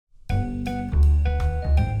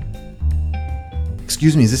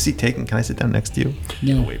Excuse me, is this seat taken? Can I sit down next to you?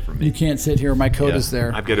 No, away from me. you can't sit here. My coat is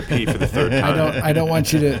there. I've got to pee for the third time. I don't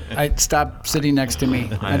want you to. Stop sitting next to me.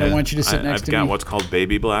 I don't want you to sit next to me. I've got what's called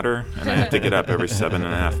baby bladder, and I have to get up every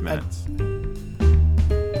 7.5 minutes.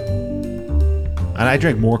 And I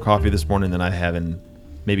drank more coffee this morning than I have in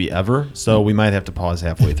maybe ever, so we might have to pause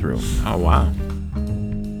halfway through. Oh, wow.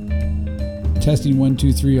 Testing 1,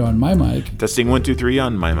 2, 3 on my mic. Testing 1, 2, 3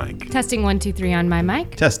 on my mic. Testing 1, 2, 3 on my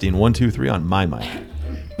mic. Testing 1, 2, 3 on my mic.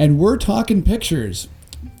 And we're talking pictures.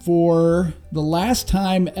 For the last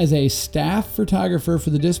time as a staff photographer for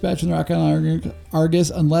the Dispatch and the Rock Island Argus,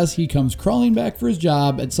 unless he comes crawling back for his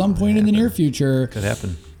job at some point in the near future. Could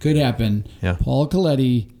happen. Could happen. Yeah. Paul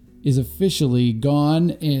Coletti is officially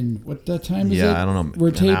gone in what time is it? Yeah, I don't know. We're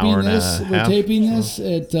An taping hour and this. a We're half. taping this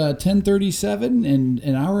at 10:37, and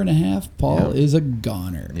an hour and a half. Paul is a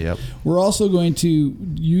goner. Yep. We're also going to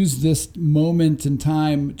use this moment in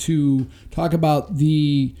time to talk about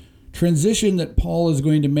the transition that Paul is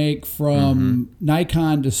going to make from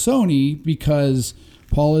Nikon to Sony, because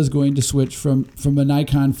Paul is going to switch from a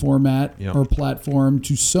Nikon format or platform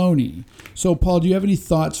to Sony. So, Paul, do you have any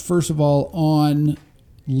thoughts, first of all, on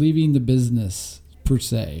leaving the business per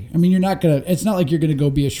se? I mean, it's not like you're gonna go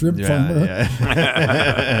be a shrimp farmer.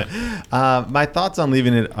 Yeah. My thoughts on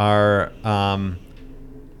leaving it are, I'm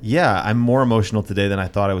more emotional today than I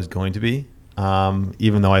thought I was going to be.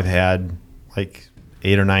 Even though I've had like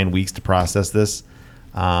 8 or 9 weeks to process this,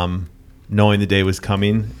 knowing the day was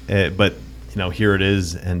coming, but here it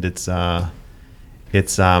is, and it's I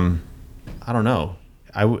don't know.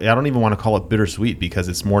 I don't even want to call it bittersweet, because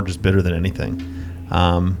it's more just bitter than anything.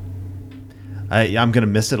 I'm going to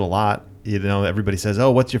miss it a lot. Everybody says, "Oh,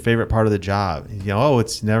 what's your favorite part of the job?"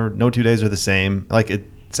 It's no 2 days are the same. Like, it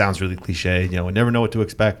sounds really cliche. I never know what to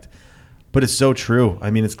expect, but it's so true. I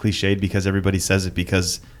mean, it's cliched because everybody says it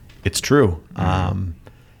because it's true. And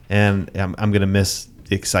I'm going to miss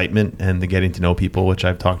the excitement and the getting to know people, which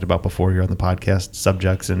I've talked about before here on the podcast,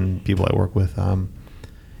 subjects and people I work with. I'm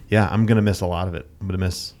going to miss a lot of it. I'm going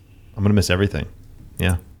to miss everything.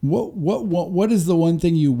 Yeah. What is the one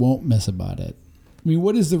thing you won't miss about it? I mean,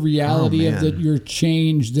 what is the reality of your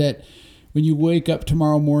change, that when you wake up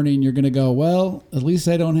tomorrow morning, you're going to go, well, at least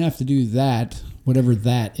I don't have to do that, whatever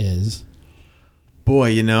that is?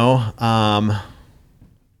 Boy,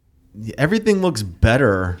 everything looks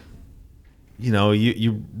better.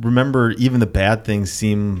 You remember even the bad things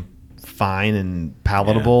seem fine and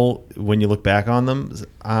palatable when you look back on them.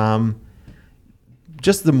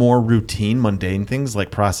 Just the more routine, mundane things like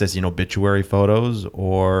processing obituary photos,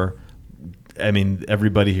 or, I mean,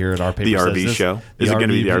 everybody here at our paper says RV this. show. Is it going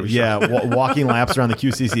to be the RV show? Yeah, walking laps around the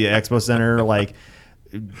QCC Expo Center, like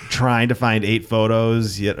trying to find 8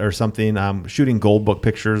 photos or something. Shooting gold book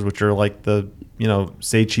pictures, which are like the,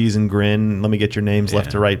 say cheese and grin. Let me get your names left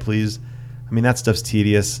to right, please. I mean, that stuff's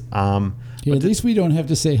tedious. At least we don't have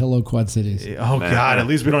to say hello, Quad Cities. Oh, God. At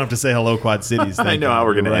least we don't have to say hello, Quad Cities. I know how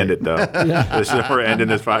we're going to end it, though. We're ending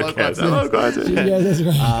this podcast. Hello, Quad Cities. Yeah, that's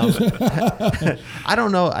right. I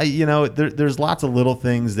don't know. There's lots of little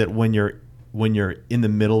things that when you're in the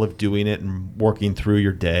middle of doing it and working through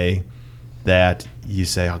your day, that you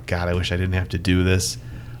say, oh, God, I wish I didn't have to do this.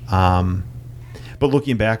 But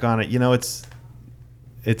looking back on it,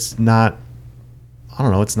 it's not, I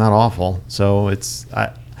don't know, it's not awful. So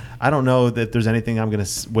I don't know that there's anything I'm going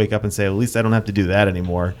to wake up and say, at least I don't have to do that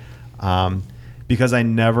anymore. Because I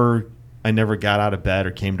never got out of bed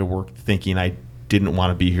or came to work thinking I didn't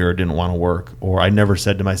want to be here or didn't want to work. Or I never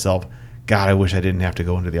said to myself, God, I wish I didn't have to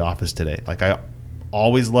go into the office today. Like, I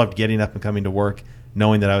always loved getting up and coming to work,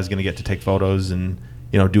 knowing that I was going to get to take photos and,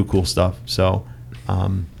 do cool stuff. So, I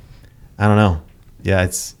don't know. Yeah,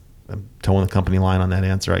 I'm towing the company line on that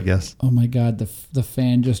answer, I guess. Oh my God, the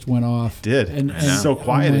fan just went off. Did. And so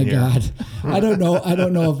quiet in here. Oh my God. I don't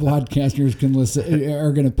know if podcasters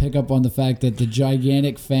are going to pick up on the fact that the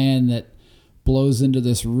gigantic fan that blows into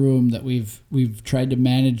this room that we've tried to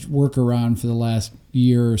work around for the last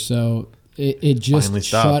year or so, it just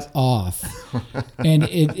shut off. And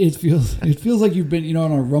it feels like you've been,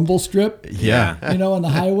 on a rumble strip. Yeah. On the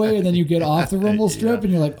highway, and then you get off the rumble strip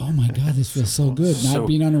and you're like, oh my God, this feels so good not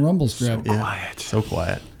being on a rumble strip. So quiet. So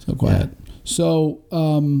quiet. Yeah. So,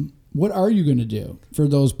 what are you going to do for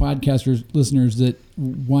those podcasters, listeners that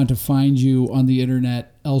want to find you on the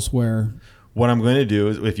internet elsewhere? What I'm going to do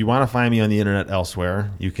is, if you want to find me on the internet elsewhere,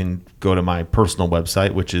 you can go to my personal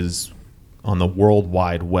website, which is on the World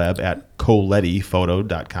Wide Web at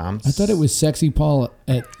coletiphoto.com. I thought it was Sexy Paul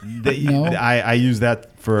at... I use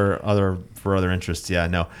that for other for other interests. Yeah,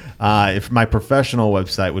 no. If my professional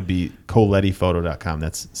website would be collettiPhoto.com.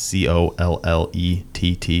 That's COLLETTI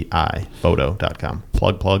photo.com.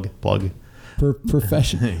 Plug.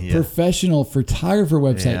 Professional photographer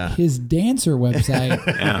website. Yeah. His dancer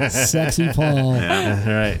website. Sexy Paul.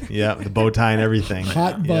 Right. Yeah. The bow tie and everything.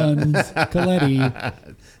 Hot buns. Coletti.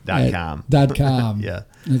 .com. .com. Yeah.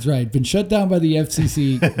 That's right. Been shut down by the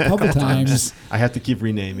FCC a couple times. I have to keep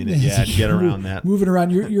renaming it. Yeah, to get around that. Moving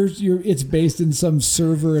around. You're it's based in some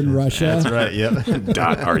server in Russia. That's right. Yep.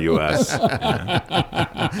 .RUS.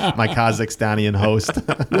 My Kazakhstanian host.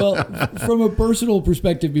 Well, from a personal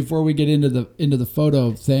perspective, before we get into the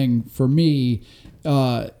photo thing, for me,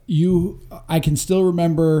 I can still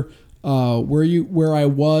remember where I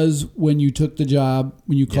was when you took the job.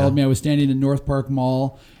 When you called me, I was standing in North Park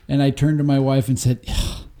Mall, and I turned to my wife and said,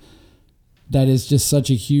 "That is just such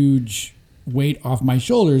a huge weight off my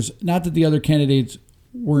shoulders." Not that the other candidates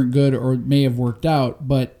weren't good or may have worked out,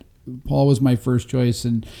 but Paul was my first choice.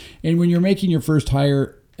 And when you're making your first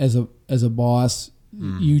hire as a boss,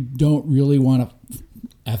 you don't really want to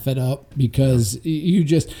F it up, because you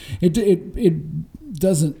just it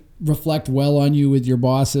doesn't reflect well on you with your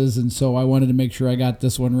bosses. And so I wanted to make sure I got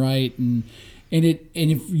this one right. And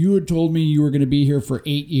if you had told me you were going to be here for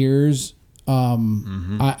 8 years,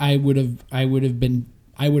 I would have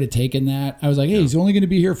taken that. I was like, hey, he's only going to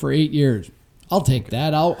be here for 8 years. I'll take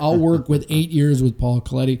that. I'll work with 8 years with Paul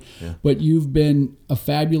Coletti. Yeah. But you've been a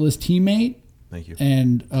fabulous teammate. Thank you.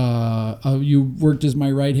 And you worked as my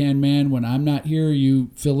right-hand man. When I'm not here,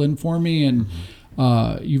 you fill in for me, and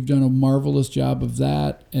you've done a marvelous job of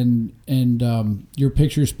that. And your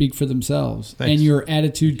pictures speak for themselves. Thanks. And your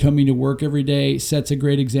attitude coming to work every day sets a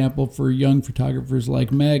great example for young photographers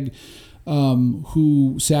like Meg,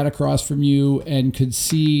 who sat across from you and could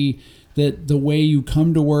see that the way you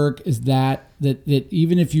come to work is that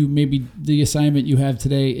even if you maybe the assignment you have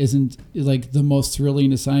today isn't like the most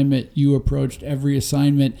thrilling assignment, you approached every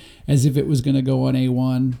assignment as if it was going to go on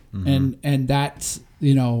A1, and that's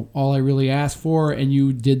all I really asked for, and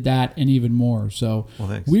you did that and even more. So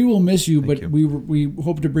we will miss you, but we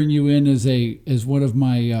hope to bring you in as one of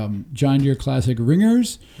my John Deere Classic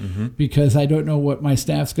ringers, because I don't know what my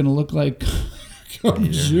staff's going to look like.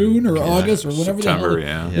 June or August or whatever. September, the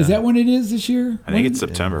hell. Is that when it is this year? I think it's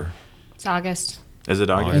September. It's August. Is it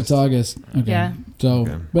August? It's August. Okay. Yeah.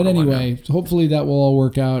 So, but anyway, hopefully that will all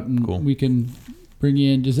work out, and we can bring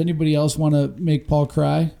you in. Does anybody else want to make Paul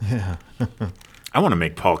cry? Yeah. I want to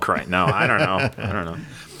make Paul cry. No, I don't know.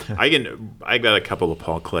 I got a couple of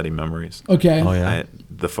Paul Coletti memories. Okay. Oh yeah.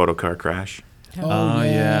 The photo car crash. Oh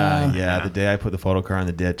yeah. The day I put the photo car in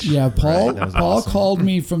the ditch. Yeah, Paul. That was Paul awesome. called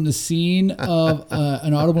me from the scene of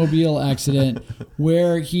an automobile accident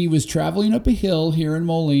where he was traveling up a hill here in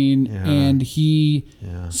Moline, and he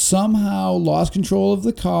somehow lost control of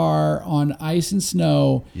the car on ice and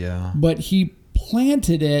snow. Yeah. But he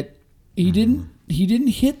planted it. He didn't. He didn't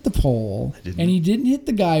hit the pole, and he didn't hit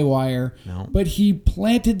the guy wire. No. But he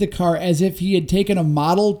planted the car as if he had taken a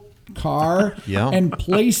model car and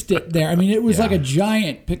placed it there. I mean, it was like a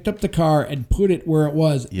giant picked up the car and put it where it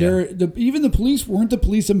was. Yeah. Even the police weren't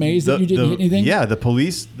amazed that you didn't hit anything. Yeah, the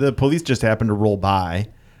police just happened to roll by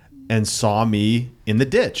and saw me in the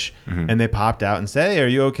ditch, and they popped out and said, "Hey, are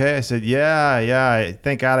you okay?" I said, "Yeah.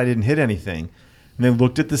 Thank God I didn't hit anything." And they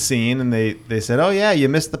looked at the scene and they said, "Oh yeah, you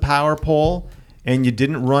missed the power pole and you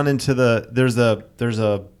didn't run into there's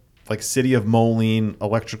a like City of Moline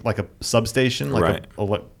electric, like a substation, like a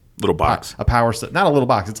little box, not a little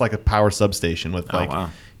box. It's like a power substation with a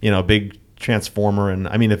big transformer. And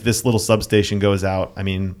I mean, if this little substation goes out, I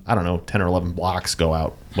mean, I don't know, 10 or 11 blocks go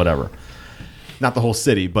out, whatever. Not the whole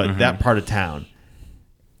city, but that part of town.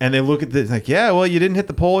 And they look at this like, yeah, well, you didn't hit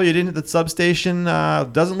the pole, you didn't hit the substation.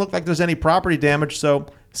 Doesn't look like there's any property damage, so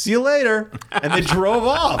see you later. And they drove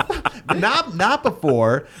off. Not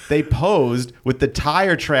before they posed with the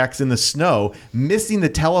tire tracks in the snow, missing the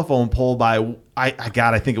telephone pole by I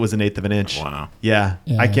think it was 1/8 of an inch. Wow. Yeah.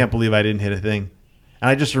 I can't believe I didn't hit a thing. And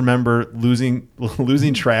I just remember losing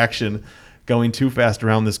traction, going too fast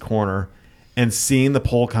around this corner, and seeing the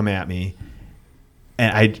pole come at me.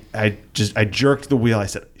 And I jerked the wheel. I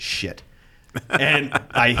said, shit. And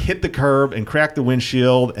I hit the curb and cracked the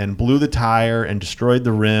windshield and blew the tire and destroyed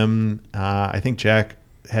the rim. I think Jack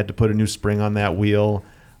had to put a new spring on that wheel.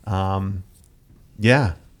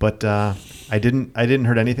 But I didn't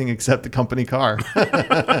hurt anything except the company car.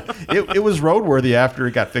 It was roadworthy after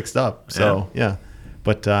it got fixed up. So yeah.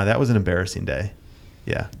 But that was an embarrassing day.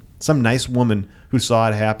 Yeah. Some nice woman who saw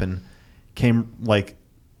it happen came like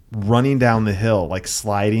running down the hill, like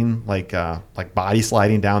sliding, like body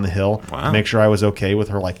sliding down the hill Wow. to make sure I was okay with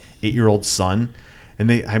her like 8-year-old son.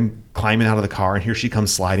 And I'm climbing out of the car, and here she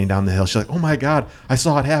comes sliding down the hill. She's like, "Oh my God, I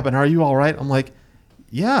saw it happen. Are you all right?" I'm like,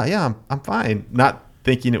 "Yeah, I'm fine." Not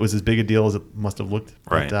thinking it was as big a deal as it must have looked.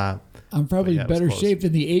 Right. But, I'm probably yeah, it was better close. shape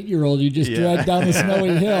than the 8-year-old you just dragged down the snowy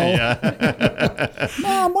hill.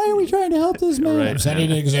 Mom, why are we trying to help this man? Right. I'm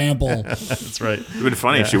setting an example. that's right. It'd been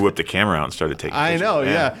funny if she whipped the camera out and started taking I pictures. know,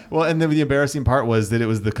 yeah. Well, and then the embarrassing part was that it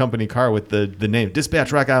was the company car with the name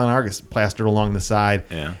Dispatch Rock Island Argus plastered along the side.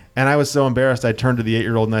 Yeah. And I was so embarrassed. I turned to the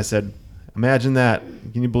 8-year-old and I said, "Imagine that.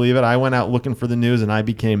 Can you believe it? I went out looking for the news and I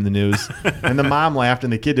became the news." And the mom laughed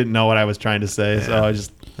and the kid didn't know what I was trying to say. So I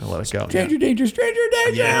just let it go. Stranger danger, stranger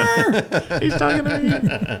danger. Yeah. He's talking to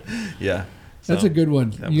me. Yeah. That's a good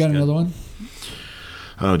one. You was got good. another one?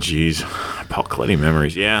 Oh, geez. Paul Coletti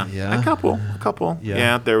memories. Yeah. Yeah. A couple. Yeah.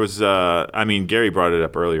 Yeah. There was, Gary brought it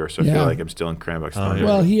up earlier, so I Yeah. feel like I'm still in Cranbrook. yeah.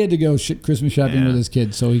 Well, he had to go Christmas shopping Yeah. with his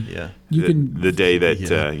kids, so Yeah. the day that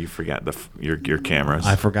Yeah. you forgot your cameras.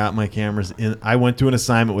 I forgot my cameras. I went to an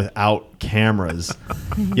assignment without cameras.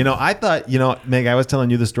 I thought, Meg, I was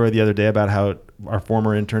telling you the story the other day about how our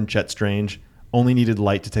former intern, Chet Strange, only needed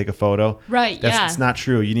light to take a photo. Right, yeah. It's not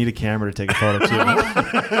true. You need a camera to take a photo,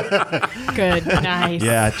 too. Good. Nice.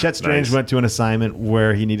 Yeah, Chet Strange Nice. went to an assignment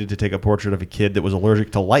where he needed to take a portrait of a kid that was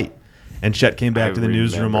allergic to light. And Chet came back I to the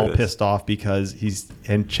newsroom all remember this. pissed off because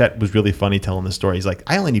and Chet was really funny telling the story. He's like,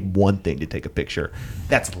 "I only need one thing to take a picture.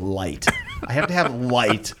 That's light. I have to have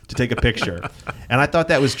light to take a picture." And I thought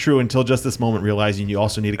that was true until just this moment, realizing you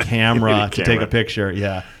also need a camera to take camera. a picture.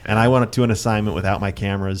 Yeah. And I went to an assignment without my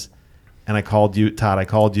cameras. And I called you, Todd. I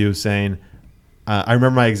called you saying, I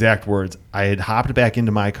remember my exact words. I had hopped back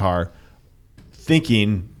into my car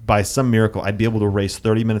thinking by some miracle I'd be able to race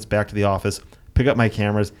 30 minutes back to the office, pick up my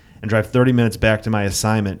cameras, and drive 30 minutes back to my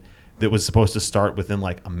assignment that was supposed to start within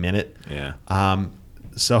like a minute. Yeah.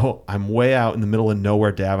 So I'm way out in the middle of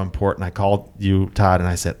nowhere, Davenport, and I called you, Todd, and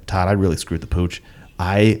I said, "Todd, I really screwed the pooch.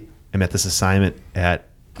 I am at this assignment at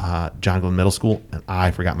John Glenn Middle School, and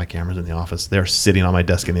I forgot my cameras in the office. They're sitting on my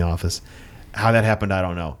desk in the office. How that happened, I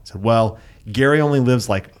don't know." I said, "Well, Gary only lives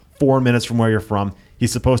like 4 minutes from where you're from.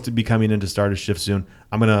 He's supposed to be coming in to start his shift soon.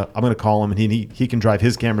 I'm gonna call him, and he can drive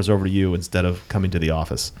his cameras over to you instead of coming to the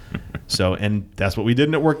office." So, and that's what we did,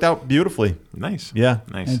 and it worked out beautifully. Nice. Yeah.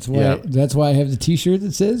 Nice. That's why I have the T-shirt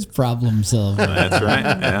that says "Problem Solver." That's right.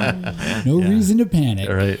 Yeah. No reason to panic.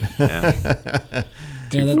 All right. Yeah.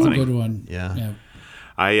 Yeah, that's funny. a good one. Yeah.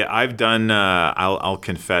 I've done. I'll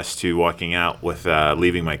confess to walking out with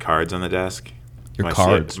leaving my cards on the desk. Your my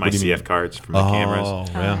cards? my What do you mean? CF cards from the cameras. Oh,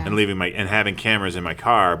 yeah. And leaving and having cameras in my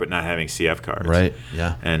car, but not having CF cards. Right.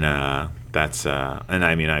 Yeah. And that's and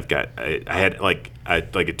I mean I had like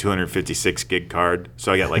a 256 gig card,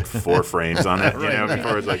 so I got like 4 frames on it.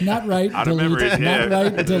 Before it was like Not right. out of Delete. memory. Not Yeah.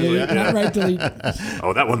 right. Delete. Not right. Delete.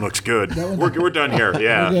 Oh, that one looks good. We're done here.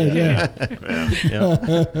 Yeah. Good.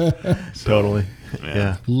 Yeah. Totally.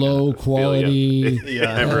 Yeah. Low quality.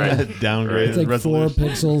 Yeah. Right. Downgrade It's like 4 resolution.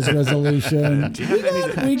 pixels resolution.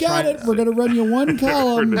 We got it. We're gonna run you one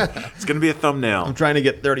column. It's gonna be a thumbnail. I'm trying to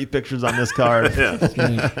get 30 pictures on this card. Yeah.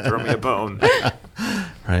 Throw me a bone.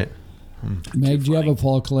 Right. Meg, do you have a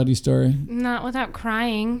Paul Coletti story? Not without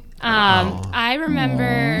crying. I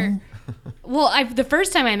remember. Well, the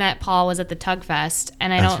first time I met Paul was at the Tug Fest,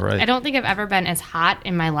 and That's right. I don't think I've ever been as hot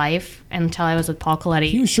in my life until I was with Paul Coletti.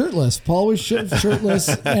 He was shirtless. Paul was shirtless,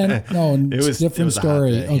 and it's a different it was a hot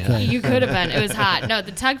story. day, yeah. Okay. You could have been. It was hot. No,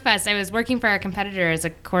 the Tug Fest. I was working for our competitor as a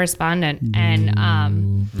correspondent, and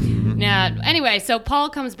anyway, so Paul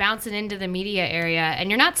comes bouncing into the media area, and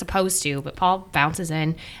you're not supposed to, but Paul bounces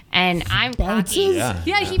in, and I'm cocky. Bounces?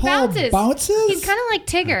 Yeah, he Paul bounces. bounces? He's kind of like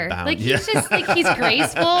Tigger. Like yeah. he's just like he's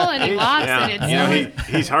graceful and he walks, and it's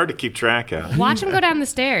He's hard to keep track of. watch him go down the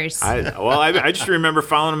stairs. I just remember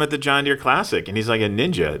following him at the John Deere Classic, and he's like a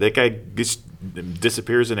ninja. That guy just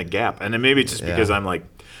disappears in a gap, and then maybe it's just because I'm like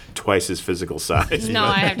twice his physical size. No,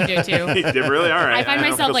 I have to do it too. Really? All right. I find don't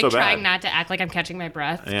myself feel like so trying bad. not to act like I'm catching my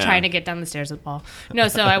breath, Yeah. trying to get down the stairs with Paul. No,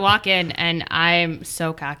 so I walk in and I'm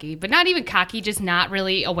so cocky, but not even cocky, just not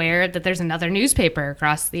really aware that there's another newspaper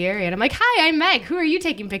across the area. And I'm like, "Hi, I'm Meg. Who are you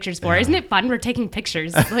taking pictures for? Isn't it fun? We're taking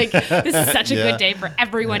pictures. Like, this is such a Yeah. good day for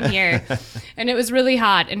everyone here." And it was really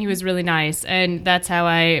hot and he was really nice. And that's how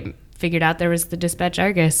I figured out there was the Dispatch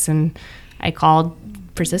Argus. And I called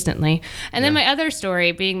persistently. And then my other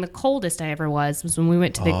story, being the coldest I ever was when we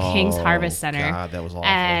went to the King's Harvest Center. God, that was awful.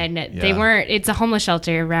 And they weren't, it's a homeless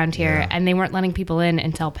shelter around here, and they weren't letting people in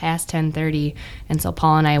until past 10:30. And so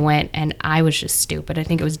Paul and I went, and I was just stupid. I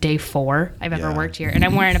think it was day 4 I've ever worked here. And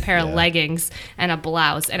I'm wearing a pair of leggings and a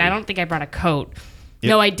blouse, and I don't think I brought a coat.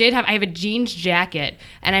 No, I have a jeans jacket,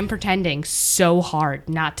 and I'm pretending so hard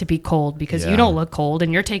not to be cold because you don't look cold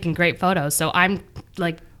and you're taking great photos. So I'm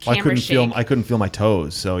like camera shake. I couldn't feel my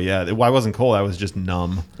toes. So yeah, I wasn't cold. I was just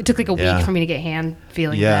numb. It took like a week for me to get hand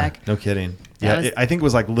feeling back. No kidding. I think it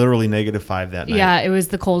was like literally -5 that night. Yeah, it was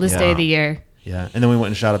the coldest day of the year. Yeah, and then we went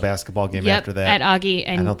and shot a basketball game after that at Augie.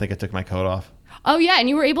 And I don't think I took my coat off. Oh yeah, and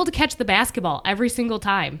you were able to catch the basketball every single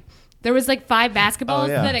time. There was like 5 basketballs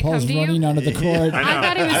that had Paul's come to running you. out of the court. I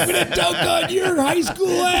thought it was. I'm gonna dunk on your high school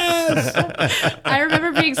ass. I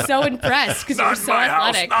remember being so impressed because you were so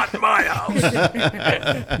athletic. Not my house.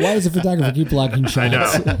 Why does the photographer keep blocking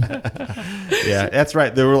shots? Yeah, that's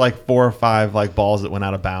right. There were like 4 or 5 like balls that went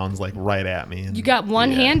out of bounds like right at me. And, You got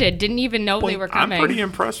one-handed. Didn't even know they were I'm coming. pretty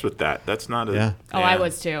impressed with that. That's not a. Yeah. Oh, I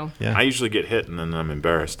was too. Yeah. I usually get hit and then I'm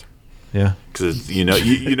embarrassed Yeah. because you know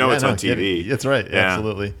it's on TV. kidding. That's right. Yeah.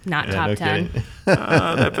 Absolutely. Not Yeah, top no 10. kidding.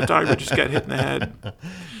 That photographer just got hit in the head.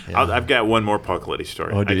 I've got one more Puck Liddy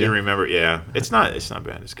story. Oh, do I you? can remember. Yeah, it's not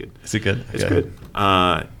bad. It's good. Is it good? It's Okay. good.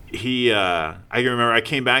 I can remember I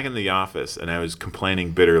came back in the office and I was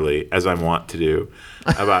complaining bitterly, as I'm wont to do,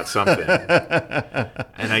 about something.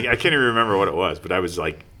 And I can't even remember what it was, but I was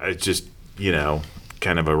just,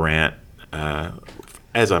 kind of a rant,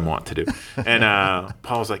 as I'm wont to do. And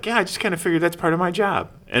Paul was like, yeah, I just kind of figured that's part of my job.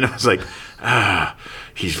 And I was like,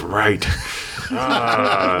 he's right.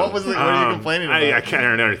 What was it? What are you complaining about? I can't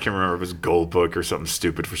remember if it was Gold Book or something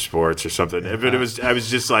stupid for sports or something. But I was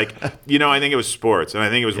just like, I think it was sports, and I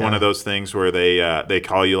think it was one of those things where they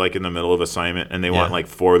call you like in the middle of assignment and they want like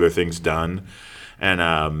 4 other things done.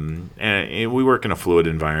 And we work in a fluid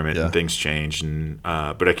environment and things change. And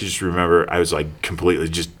but I could just remember I was like completely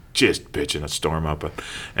just bitching a storm up,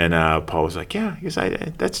 and Paul was like, "Yeah, I guess I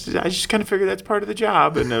just kind of figured that's part of the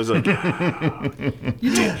job." And I was like,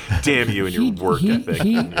 "Damn you and your work ethic."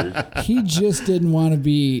 He just didn't want to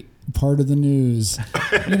be part of the news.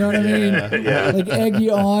 You know what I mean? Yeah. Like egg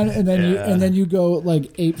you on, and then you go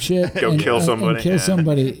like ape shit. Go kill somebody. And kill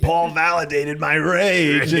somebody. Paul validated my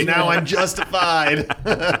rage, and now I'm justified.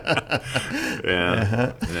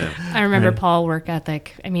 Yeah. I remember Paul work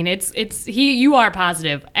ethic. I mean, you are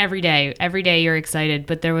positive every day. Every day you're excited.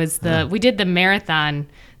 But there was we did the marathon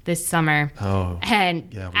this summer. Oh.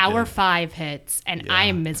 And Yeah, we hour did. 5 hits, and I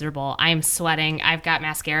am miserable. I am sweating. I've got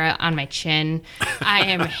mascara on my chin. I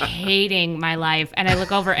am hating my life. And I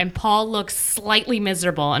look over, and Paul looks slightly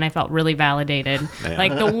miserable, and I felt really validated.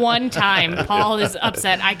 Like the one time Paul is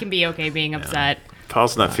upset, I can be okay being upset.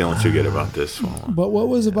 Paul's not feeling too good about this. But what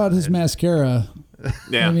was about his mascara?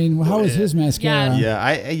 Yeah. I mean, how was his mascara? Yeah,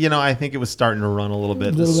 I think it was starting to run a little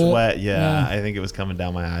bit. The Little bit? sweat, Yeah. I think it was coming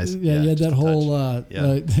down my eyes. Yeah, you had that just a whole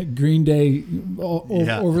touch. Green Day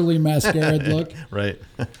Yeah. overly mascaraed look. Right.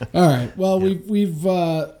 All right. Well, we've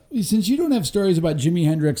since you don't have stories about Jimi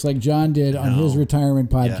Hendrix like John did on his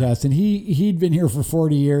retirement podcast, and he'd been here for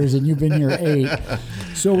 40 years, and you've been here 8.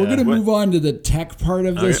 So we're going to move on to the tech part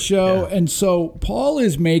of this show. Yeah. And so Paul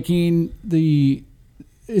is making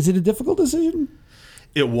is it a difficult decision?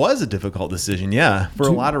 It was a difficult decision, for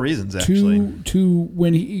a lot of reasons, actually.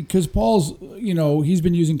 Because Paul's, he's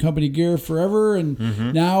been using company gear forever,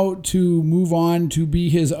 and now to move on to be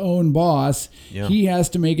his own boss, he has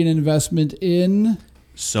to make an investment in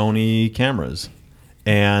Sony cameras.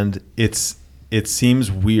 And it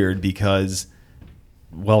seems weird because,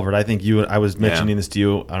 Welvert, I think I was mentioning this to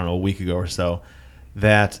you, I don't know, a week ago or so,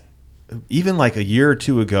 that even like a year or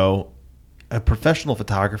two ago, a professional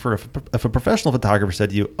photographer, if a professional photographer said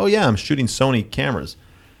to you, "Oh yeah, I'm shooting Sony cameras,"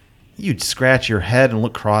 you'd scratch your head and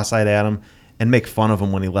look cross-eyed at him and make fun of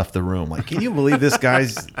him when he left the room. Like, can you believe this guy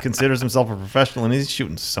considers himself a professional and he's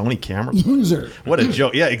shooting Sony cameras? loser. What a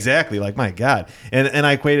joke! Yeah, exactly. Like, my God. And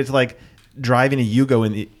I equate it to like driving a Yugo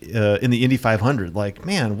in the Indy 500. Like,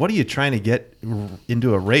 man, what are you trying to get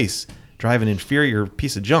into a race? Drive an inferior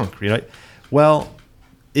piece of junk, right? Well,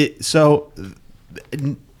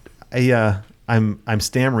 I'm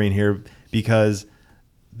stammering here because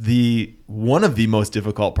one of the most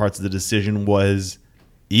difficult parts of the decision was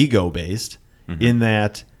ego based, in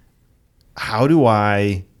that how do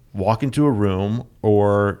I walk into a room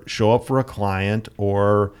or show up for a client,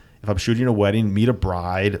 or if I'm shooting a wedding, meet a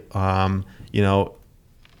bride, or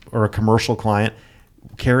a commercial client,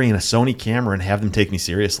 carrying a Sony camera and have them take me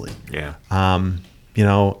seriously. Yeah.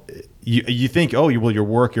 You think, your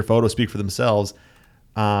work, your photos speak for themselves.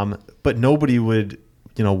 But nobody would,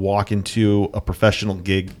 walk into a professional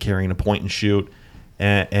gig carrying a point and shoot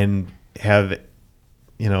and have,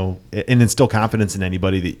 and instill confidence in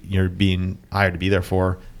anybody that you're being hired to be there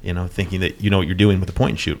for, thinking that you know what you're doing with a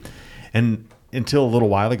point and shoot. And until a little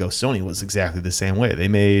while ago, Sony was exactly the same way. They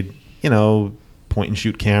made, point and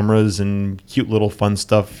shoot cameras and cute little fun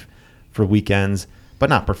stuff for weekends, but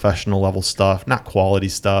not professional level stuff, not quality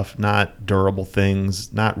stuff, not durable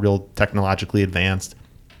things, not real technologically advanced,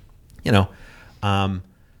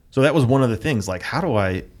 So that was one of the things, like, how do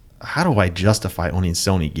I justify owning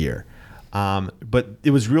Sony gear? But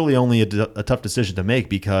it was really only a tough decision to make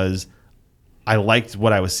because I liked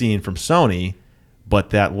what I was seeing from Sony, but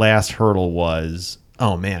that last hurdle was,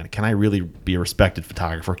 oh man, can I really be a respected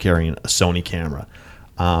photographer carrying a Sony camera?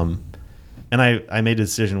 And I made a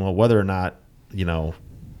decision, well, whether or not,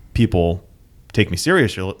 people take me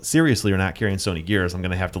seriously or not carrying Sony gears, I'm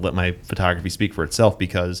going to have to let my photography speak for itself,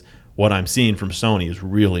 because what I'm seeing from Sony is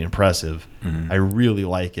really impressive. I really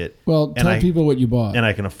like it. Well, tell people what you bought. And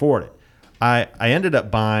I can afford it. I ended up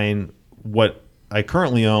buying what I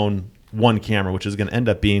currently own, one camera, which is going to end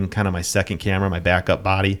up being kind of my second camera, my backup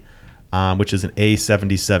body, which is an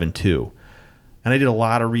A77 II. And I did a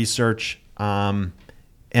lot of research. And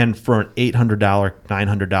for an $800,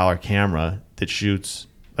 $900 camera that shoots,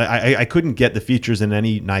 I couldn't get the features in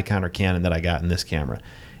any Nikon or Canon that I got in this camera.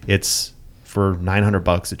 It's for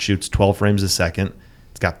 $900. It shoots 12 frames a second.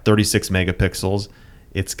 It's got 36 megapixels.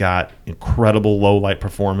 It's got incredible low light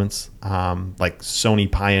performance, like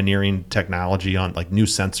Sony pioneering technology on like new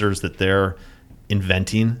sensors that they're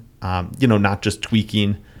inventing. Not just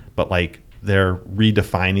tweaking, but like they're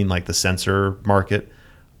redefining like the sensor market.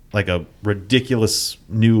 Like a ridiculous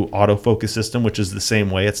new autofocus system, which is the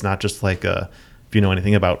same way. It's not just like if you know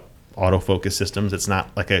anything about autofocus systems, it's not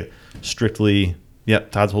like a strictly,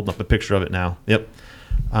 yep, Todd's holding up a picture of it now. Yep.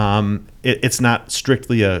 It's not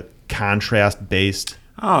strictly a contrast-based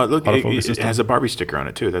Oh, look, autofocus it system. has a Barbie sticker on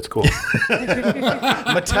it, too. That's cool.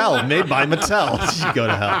 Mattel, made by Mattel. You go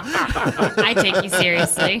to hell. I take you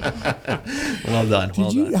seriously. Well done.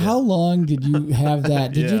 Did you? How long did you have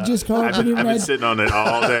that? Did you Yeah. just call up and I've been sitting on it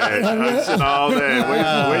all day. I've sitting all day.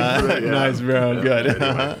 Wait for it. Yeah. Nice, bro.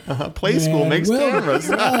 Good. Play School makes cameras.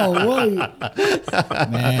 Oh, wait.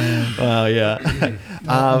 Man, Well, yeah. that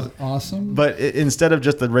was awesome. But instead of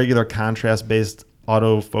just the regular contrast-based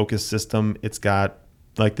autofocus system, it's got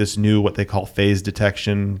like this new, what they call phase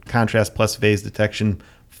detection, contrast plus phase detection,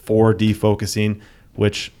 4D focusing,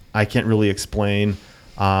 which I can't really explain.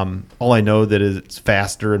 All I know that is it's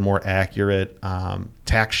faster and more accurate,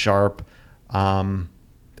 tack sharp.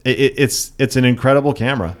 It's an incredible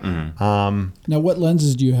camera. Now, what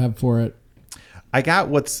lenses do you have for it? I got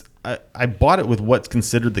I bought it with what's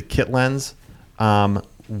considered the kit lens,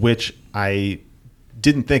 which I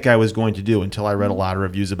didn't think I was going to do until I read a lot of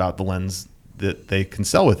reviews about the lens that they can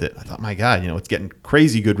sell with it. I thought, my God, it's getting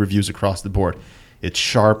crazy good reviews across the board. It's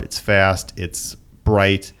sharp, it's fast, it's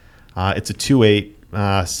bright. It's a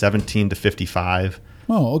 2.8, 17 to 55.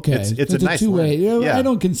 Oh, okay. It's a nice 2.8. lens. Yeah. I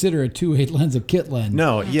don't consider a 2.8 lens a kit lens.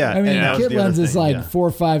 No, yeah. I mean, and a that was kit the other lens is thing, like yeah.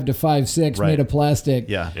 4.5 to 5.6 Right. made of plastic.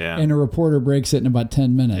 Yeah. Yeah. And a reporter breaks it in about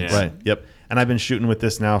 10 minutes. Yeah. Right. Yep. And I've been shooting with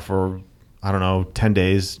this now for, I don't know, 10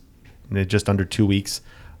 days, just under 2 weeks.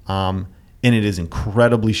 And it is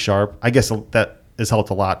incredibly sharp. I guess that is helped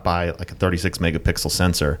a lot by like a 36 megapixel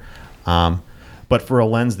sensor. But for a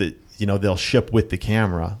lens that, they'll ship with the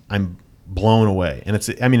camera, I'm blown away. And a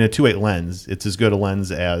 2.8 lens, it's as good a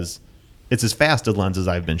lens it's as fast a lens as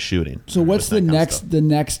I've been shooting. So what's with that the kind of stuff.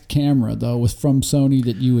 next camera though from Sony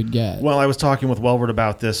that you would get? Well, I was talking with Welvert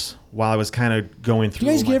about this while I was kind of going do through.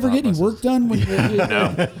 you guys my ever thought get any process. work done? When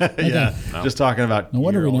No. Yeah, just talking about. No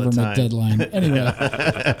wonder gear we all never the met time. deadline. Anyway,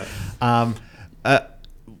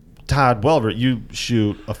 Todd Welvert, you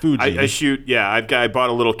shoot a Fuji. I shoot. Yeah, I bought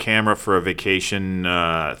a little camera for a vacation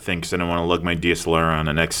thing because I don't want to lug my DSLR on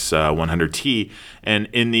an X100T, and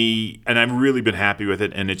I've really been happy with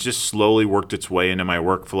it, and it's just slowly worked its way into my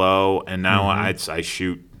workflow, and now I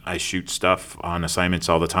shoot stuff on assignments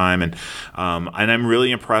all the time, and I'm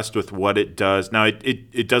really impressed with what it does. Now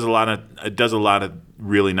it does a lot of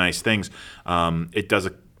really nice things. It does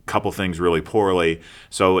a couple things really poorly,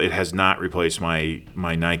 so it has not replaced my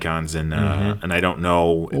Nikons, and I don't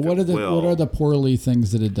know if what it will. are the poorly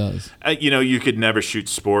things that it does? You could never shoot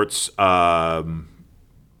sports well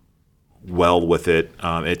with it.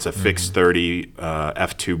 It's a fixed 30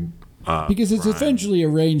 f2. Because it's essentially a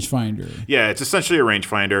rangefinder. Yeah, it's essentially a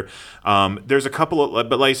rangefinder. There's a couple of,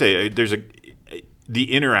 but like I say,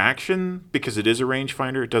 the interaction, because it is a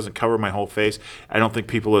rangefinder, it doesn't cover my whole face. I don't think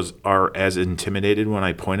people are as intimidated when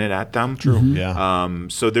I point it at them. True. Yeah.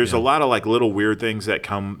 So there's a lot of like little weird things that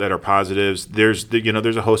are positives. There's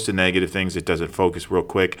a host of negative things. It doesn't focus real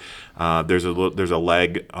quick. There's a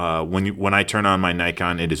lag. When I turn on my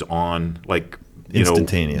Nikon, it is on like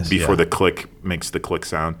instantaneous before the click makes the click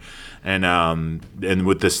sound. And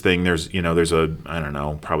with this thing, there's a, I don't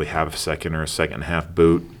know, probably half a second or a second and a half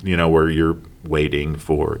boot, where you're waiting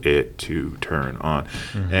for it to turn on.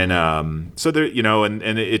 And so there,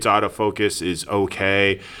 and its autofocus is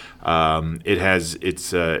okay. It has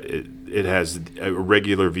a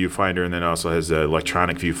regular viewfinder, and then also has an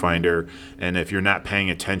electronic viewfinder. And if you're not paying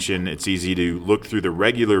attention, it's easy to look through the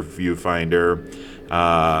regular viewfinder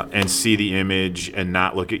and see the image and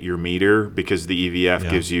not look at your meter, because the EVF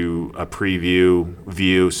gives you a preview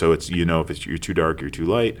view, so it's if you're too dark or too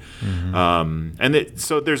light.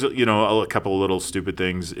 So there's a couple of little stupid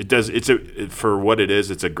things. For what it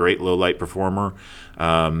is, it's a great low light performer.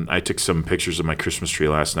 I took some pictures of my Christmas tree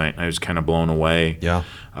last night, and I was kind of blown away. Yeah.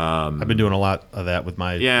 I've been doing a lot of that with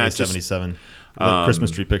my A77. Christmas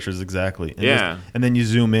tree pictures, exactly. And then you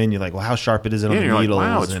zoom in, you're like, well, how sharp it is on the you're needles. like,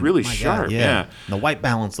 wow, it's really sharp. God, yeah. And the white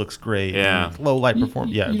balance looks great. Yeah. And low light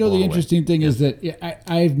performance. Yeah. The interesting thing is that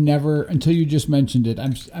I've never, until you just mentioned it,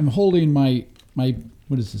 I'm holding my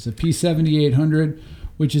what is this, a P7800,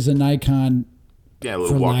 which is a Nikon. Yeah, a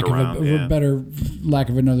little walk around. Better lack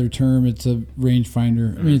of another term, it's a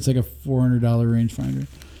rangefinder. I mean, it's like a $400 rangefinder,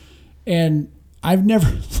 and I've never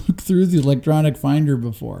looked through the electronic finder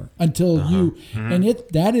before until you, and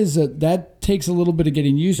that takes a little bit of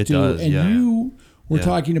getting used to. Does, and you were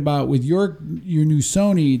talking about with your new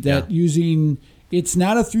Sony that using, it's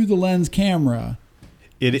not a through the lens camera.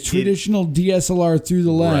 It's traditional DSLR through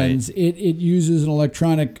the lens. Right. It uses an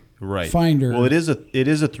electronic finder. Well, it is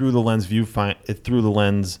a through the lens through the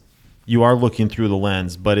lens. You are looking through the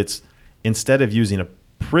lens, but it's, instead of using a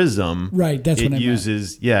prism, right? That's what I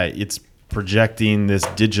uses. Meant. Yeah, it's projecting this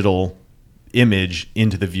digital image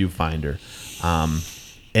into the viewfinder,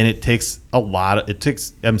 and it takes a lot.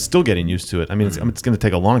 I'm still getting used to it. I mean, it's going to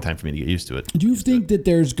take a long time for me to get used to it. Do you think that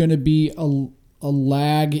there's going to be a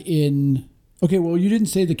lag in? Okay, well, you didn't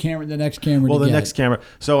say the next camera. Well, next camera.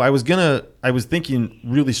 So I was thinking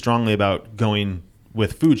really strongly about going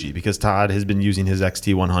with Fuji, because Todd has been using his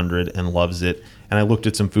X-T100 and loves it. And I looked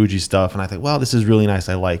at some Fuji stuff, and I thought, well, this is really nice.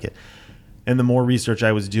 I like it. And the more research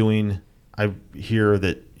I was doing, I hear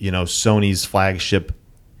that Sony's flagship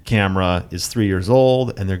camera is 3 years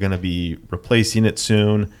old, and they're going to be replacing it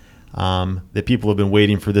soon. That people have been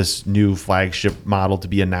waiting for this new flagship model to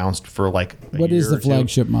be announced for like a What year is the or two.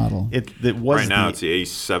 flagship model? It was right now it's the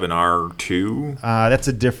A7R2. That's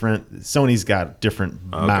a different. Sony's got different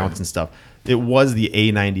mounts and stuff. It was the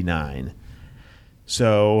A99.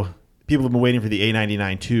 So people have been waiting for the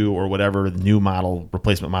A99 II or whatever the new model,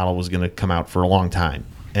 replacement model, was going to come out for a long time.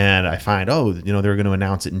 And I find, they're going to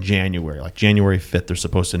announce it in January. Like January 5th, they're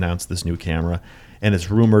supposed to announce this new camera. And it's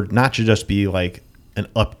rumored not to just be like an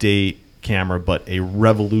update camera, but a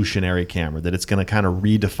revolutionary camera, that it's going to kind of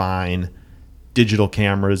redefine digital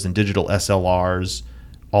cameras and digital SLRs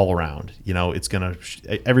all around. It's going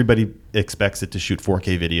to, everybody expects it to shoot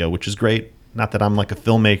 4K video, which is great. Not that I'm like a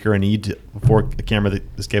filmmaker and need a camera that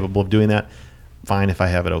is capable of doing that. Fine if I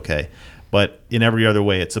have it, okay. But in every other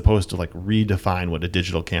way, it's supposed to like redefine what a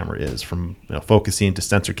digital camera is, from focusing to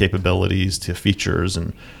sensor capabilities to features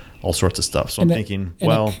and all sorts of stuff. So I'm thinking,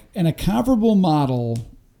 a comparable model.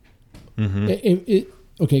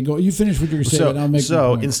 Okay, go. You finish what you're saying. And I'll make.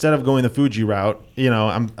 So instead of going the Fuji route,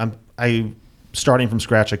 I starting from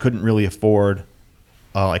scratch. I couldn't really afford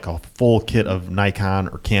like a full kit of Nikon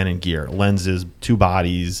or Canon gear, lenses, 2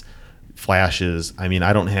 bodies, flashes. I mean,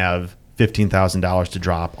 I don't have $15,000 to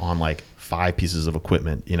drop on like 5 pieces of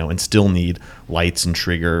equipment, and still need lights and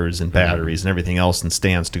triggers and batteries and everything else and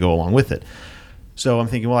stands to go along with it. So I'm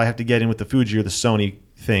thinking, well, I have to get in with the Fuji or the Sony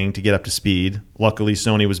thing to get up to speed. Luckily,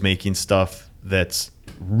 Sony was making stuff that's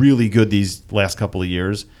really good these last couple of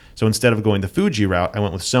years. So instead of going the Fuji route, I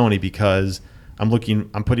went with Sony, because I'm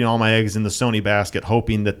putting all my eggs in the Sony basket,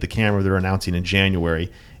 hoping that the camera they're announcing in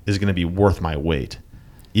January is going to be worth my weight,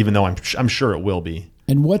 even though I'm sure it will be.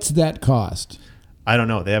 And what's that cost? I don't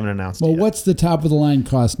know. They haven't announced it yet. Well, what's the top of the line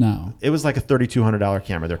cost now? It was like a $3,200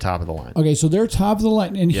 camera. They're top of the line. Okay, so they're top of the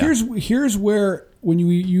line. And here's where, when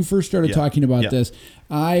you first started talking about this,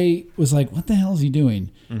 I was like, what the hell is he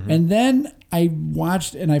doing? And then I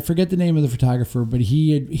watched, and I forget the name of the photographer, but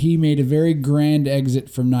he made a very grand exit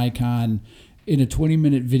from Nikon in a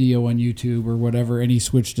 20-minute video on YouTube or whatever, and he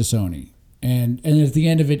switched to Sony. And at the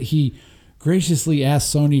end of it, he graciously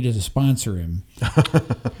asked Sony to sponsor him.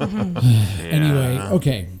 Anyway,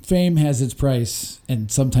 okay, fame has its price,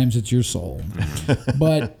 and sometimes it's your soul.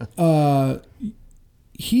 But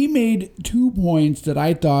he made 2 points that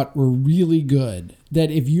I thought were really good.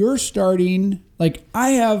 That if you're starting, like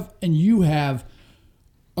I have and you have,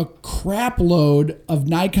 a crap load of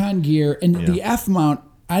Nikon gear, and the F mount.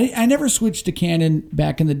 I never switched to Canon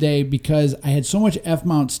back in the day because I had so much F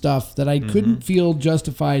mount stuff that I couldn't feel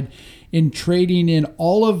justified in trading in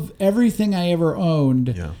everything I ever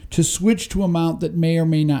owned to switch to a mount that may or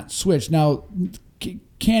may not switch. Now,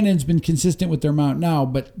 Canon's been consistent with their mount now,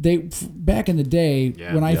 but back in the day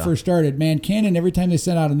when I first started, man, Canon, every time they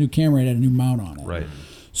sent out a new camera, it had a new mount on it. Right.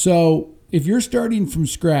 So if you're starting from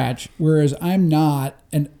scratch, whereas I'm not,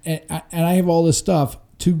 and I have all this stuff,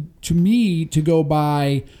 to me to go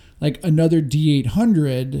buy like another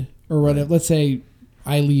D800 or whatever. Let's say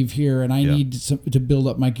I leave here and I need to build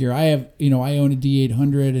up my gear. I have, I own a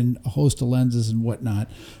D800 and a host of lenses and whatnot,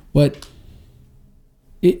 but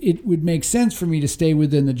it would make sense for me to stay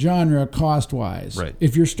within the genre cost wise. Right.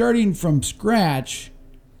 If you're starting from scratch,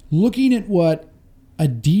 looking at what a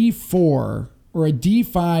D4 or a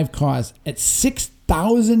D5 costs at $6,000.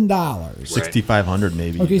 $6,500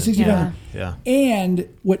 maybe. Okay, $6,500. Yeah. And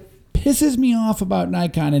what pisses me off about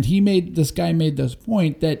Nikon, and this guy made this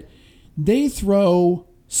point, that they throw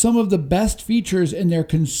some of the best features in their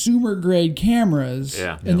consumer grade cameras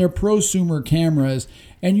and their prosumer cameras,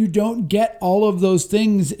 and you don't get all of those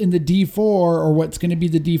things in the D4 or what's going to be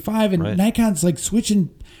the D5. And Nikon's like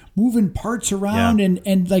moving parts around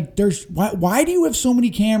and like there's why do you have so many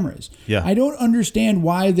cameras? I don't understand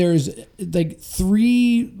why there's like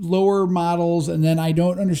 3 lower models, and then I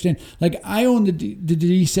don't understand, like I own the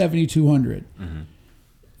D7200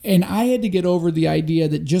 and I had to get over the idea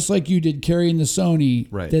that just like you did carrying the Sony,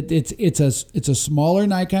 that it's a smaller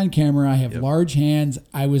Nikon camera. I have large hands.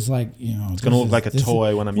 I was like, it's going to look like a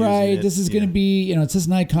toy when I'm using it. Right. This is going to be, it says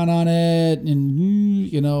Nikon on it.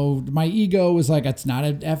 And, my ego was like, it's not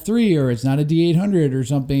an F3 or it's not a D800 or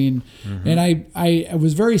something. And I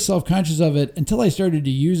was very self-conscious of it until I started to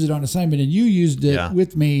use it on assignment, and you used it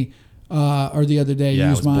with me or the other day. You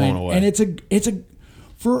used mine. And it's a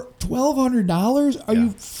for $1,200, are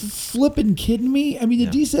you flipping kidding me? I mean, the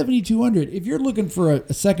D7200, if you're looking for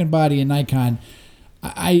a second body in Nikon,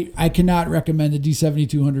 I cannot recommend the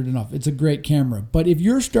D7200 enough. It's a great camera. But if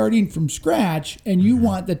you're starting from scratch and you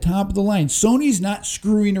want the top of the line, Sony's not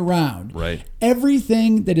screwing around. Right.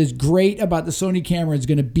 Everything that is great about the Sony camera is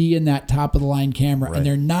going to be in that top of the line camera, and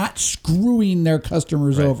they're not screwing their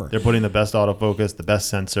customers over. They're putting the best autofocus, the best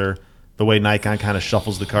sensor. The way Nikon kind of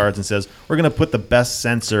shuffles the cards and says, we're going to put the best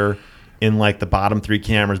sensor in like the bottom 3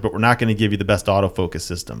 cameras, but we're not going to give you the best autofocus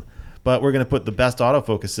system. But we're going to put the best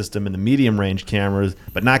autofocus system in the medium range cameras,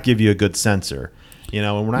 but not give you a good sensor.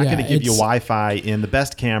 And we're not going to give you Wi-Fi in the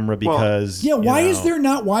best camera because why is there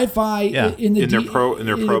not Wi-Fi in their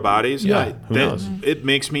pro bodies? Who knows? It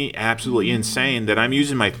makes me absolutely insane that I'm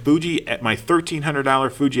using my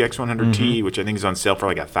 $1,300 Fuji X100T, which I think is on sale for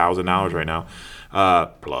like $1,000 right now.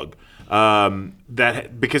 Plug.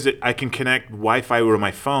 That because I can connect Wi-Fi to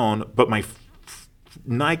my phone, but my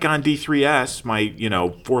Nikon D3S, my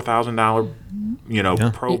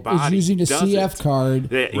 $4,000 pro body is using a CF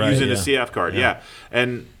card. Using a CF card,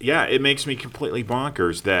 and it makes me completely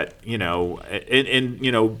bonkers that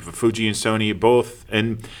and Fuji and Sony both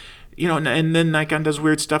and. And then Nikon does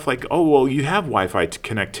weird stuff like, oh, well, you have Wi-Fi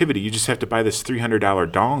connectivity. You just have to buy this $300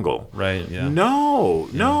 dongle. Right, yeah. No,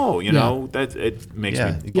 that it makes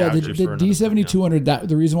me... Yeah, the D7200,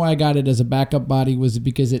 the reason why I got it as a backup body was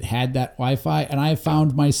because it had that Wi-Fi, and I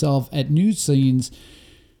found myself at news scenes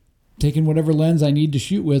taking whatever lens I need to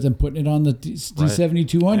shoot with and putting it on the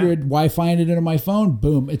D7200, Wi-Fiing it into my phone,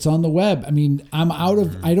 boom, it's on the web. I mean,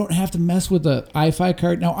 I don't have to mess with the iFi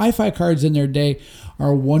card. Now, iFi cards in their day are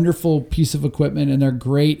a wonderful piece of equipment, and they're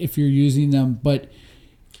great if you're using them, but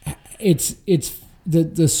it's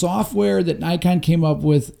the software that Nikon came up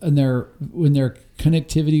with in their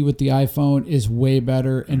connectivity with the iPhone is way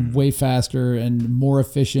better and way faster and more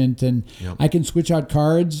efficient, and I can switch out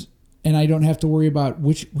cards and I don't have to worry about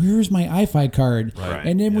where is my iFi card. Right.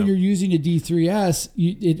 And then when you're using a D3S,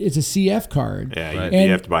 it's a CF card. Yeah, you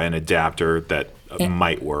have to buy an adapter that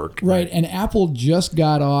might work. Right, and Apple just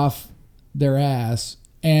got off their ass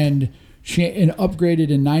and upgraded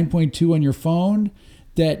in 9.2 on your phone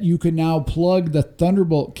that you can now plug the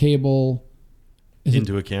Thunderbolt cable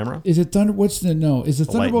into a camera. Is it Is the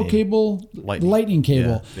Thunderbolt cable the Lightning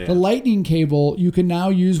cable? Yeah. The Lightning cable, you can now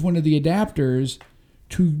use one of the adapters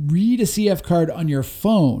to read a CF card on your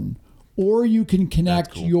phone, or you can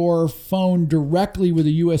connect cool. your phone directly with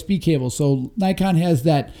a USB cable. So Nikon has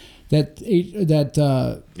that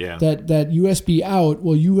USB out.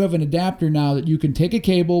 Well, you have an adapter now that you can take a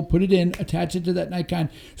cable, put it in, attach it to that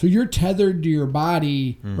Nikon. So you're tethered to your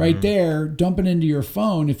body right there, dump it into your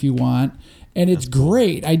phone if you want. And it's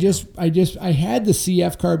great. I had the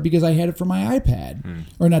CF card because I had it for my iPad,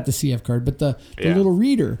 or not the CF card, but the little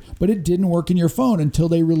reader. But it didn't work in your phone until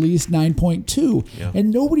they released 9.2. Yeah.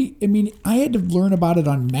 And I had to learn about it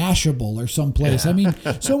on Mashable or someplace. I mean,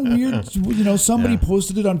 some weird, somebody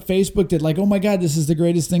posted it on Facebook that like, oh my God, this is the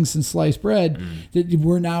greatest thing since sliced bread that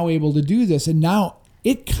we're now able to do this. And now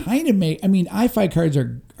it kind of iFi cards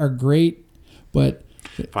are great, but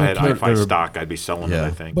if I had iFi stock, I'd be selling it,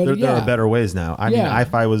 I think. But there are better ways now. I mean,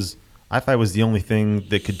 iFi was the only thing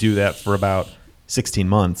that could do that for about 16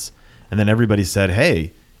 months. And then everybody said,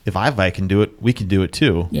 hey, if iFi can do it, we can do it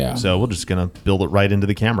too. Yeah. So we're just going to build it right into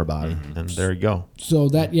the camera body. And there you go. So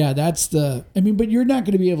that's but you're not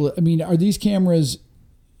going to be able to, are these cameras,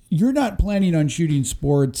 you're not planning on shooting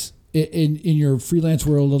sports in your freelance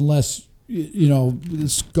world unless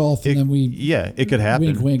it's golf, and then it could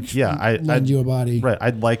happen. Wink, lend you a body. Right.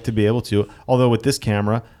 I'd like to be able to. Although with this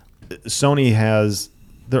camera, Sony has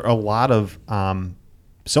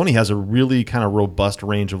a really kind of robust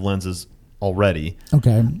range of lenses already.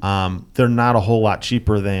 Okay. They're not a whole lot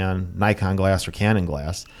cheaper than Nikon glass or Canon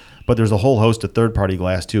glass, but there's a whole host of third-party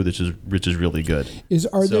glass too, which is really good.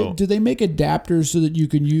 Do they make adapters so that you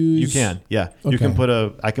can use? You can, yeah. Okay. I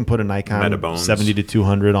can put a Nikon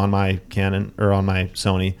 70-200 on my Canon or on my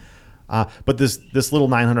Sony, but this little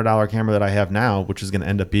 $900 camera that I have now, which is going to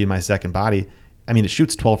end up being my second body, it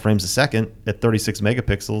shoots 12 frames a second at 36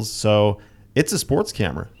 megapixels, so it's a sports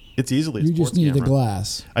camera. It's easily a sports camera. You just need the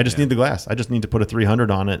glass. I just need the glass. I just need to put a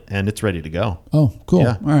 300 on it, and it's ready to go. Oh, cool.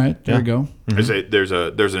 Yeah. All right. There you go.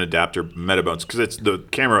 Mm-hmm. There's an adapter, Metabones, because it's the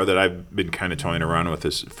camera that I've been kind of toying around with.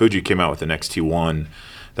 This Fuji came out with an XT1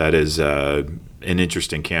 that is an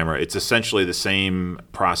interesting camera. It's essentially the same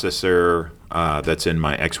processor that's in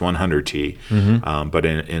my X100T, but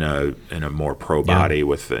in a more pro body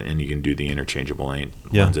and you can do the interchangeable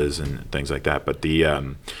lenses and things like that. But the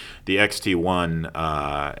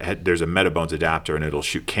XT1, there's a Metabones adapter, and it'll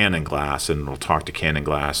shoot Canon glass, and it'll talk to Canon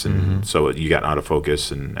glass, and so you got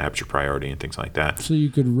autofocus and aperture priority and things like that. So you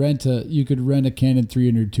could rent a Canon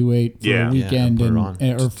 300-2.8 for a weekend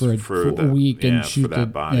or for a week and shoot for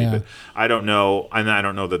that body. Yeah. But I don't know, and I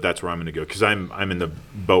don't know that that's where I'm going to go, because I'm in the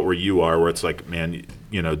boat where you are, where it's like, man,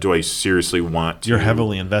 do I seriously want to? You're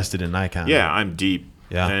heavily invested in Nikon. Yeah, I'm deep.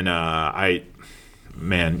 Yeah, and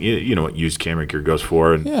man, you know what used camera gear goes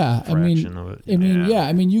for, and you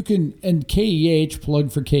can, and KEH,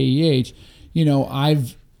 plug for KEH.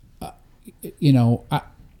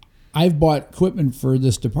 I've bought equipment for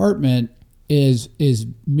this department is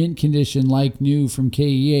mint condition like new from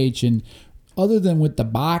KEH, and other than with the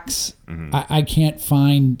box, I can't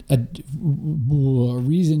find a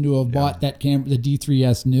reason to have bought that camera, the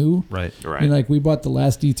D3S new. Right. We bought the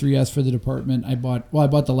last D3S for the department. I bought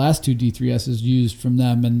the last two D3Ss used from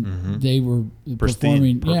them, and they were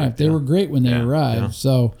performing. Perfect, they were great when they arrived. Yeah.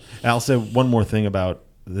 So I'll say one more thing about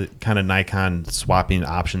the kind of Nikon swapping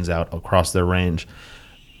options out across their range.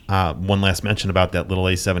 One last mention about that little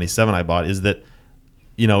A77 I bought is that,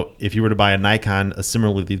 if you were to buy a Nikon, a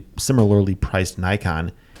similarly priced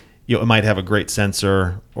Nikon, it might have a great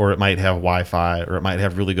sensor, or it might have Wi-Fi, or it might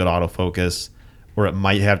have really good autofocus, or it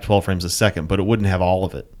might have 12 frames a second, but it wouldn't have all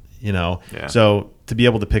of it, Yeah. So to be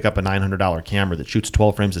able to pick up a $900 camera that shoots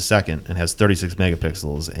 12 frames a second and has 36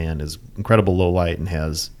 megapixels and is incredible low light and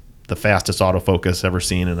has the fastest autofocus ever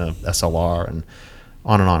seen in a SLR, and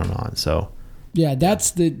on and on and on. So yeah,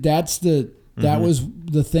 that was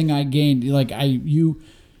the thing I gained.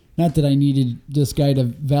 Not that I needed this guy to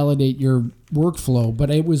validate your workflow,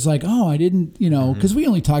 but it was like, I didn't, because we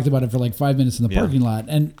only talked about it for like 5 minutes in the parking lot,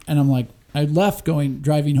 and I'm like, I left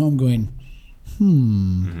driving home going,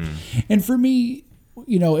 And for me,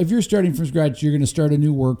 if you're starting from scratch, you're going to start a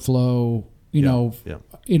new workflow.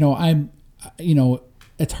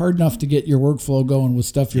 It's hard enough to get your workflow going with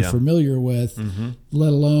stuff you're familiar with, let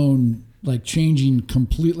alone like changing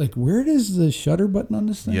complete. Like, where does the shutter button on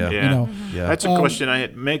this thing? That's a question I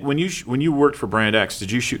had. Meg, when you worked for Brand X,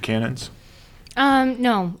 did you shoot Canons?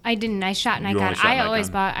 No, I didn't. I shot Nikon.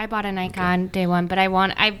 I bought a Nikon day one, but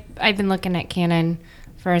I've been looking at Canon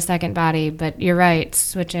for a second body. But you're right,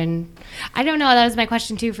 switching. I don't know. That was my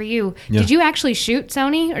question too for you. Yeah. Did you actually shoot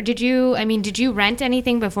Sony, or did you rent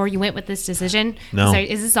anything before you went with this decision? No.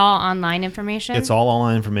 Is this all online information? It's all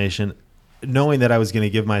online information. Knowing that I was going to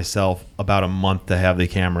give myself about a month to have the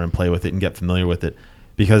camera and play with it and get familiar with it,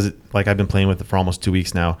 because like I've been playing with it for almost 2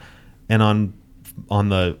 weeks now, and on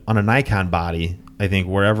a Nikon body, I think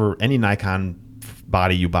wherever any Nikon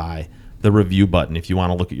body you buy, the review button, if you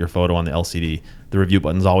want to look at your photo on the LCD, the review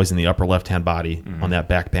button is always in the upper left-hand body on that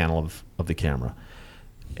back panel of the camera.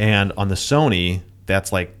 And on the Sony,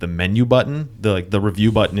 that's like the menu button. The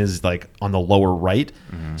review button is like on the lower right.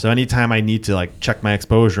 So anytime I need to like check my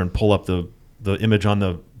exposure and pull up the image on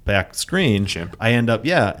the back screen, I end up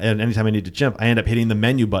and anytime I need to chimp, I end up hitting the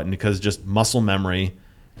menu button because just muscle memory,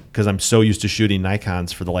 because I'm so used to shooting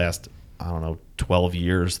Nikons for the last, I don't know, 12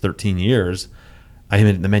 years, 13 years. I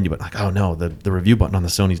hit the menu button like, oh no, the review button on the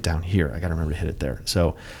Sony's down here. I got to remember to hit it there.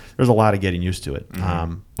 So there's a lot of getting used to it.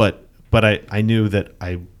 But I knew that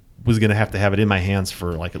I was going to have it in my hands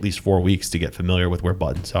for like at least 4 weeks to get familiar with where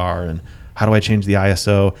buttons are and how do I change the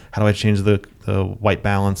ISO, how do I change the white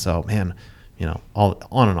balance. So man, all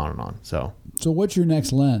on and on and on. So what's your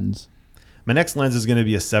next lens? My next lens is going to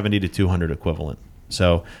be a 70 to 200 equivalent.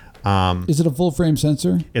 So is it a full frame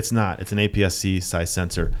sensor? It's not. It's an APS-C size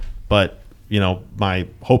sensor. But my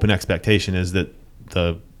hope and expectation is that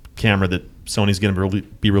the camera that Sony's going to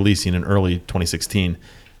be releasing in early 2016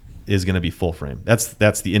 is going to be full frame.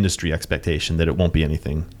 That's the industry expectation, that it won't be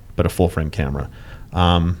anything but a full frame camera.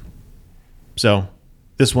 So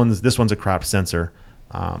this one's a cropped sensor,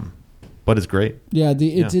 but it's great. Yeah,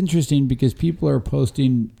 it's interesting because people are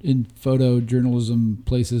posting in photojournalism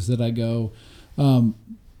places that I go.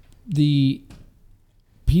 The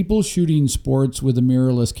people shooting sports with a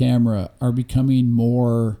mirrorless camera are becoming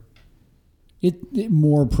more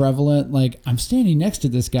prevalent. Like, I'm standing next to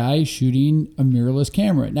this guy shooting a mirrorless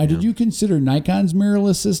camera. Now, did you consider Nikon's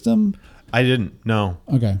mirrorless system? I didn't. No.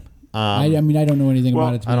 Okay. I mean, I don't know anything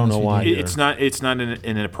about it. I don't know why. It's not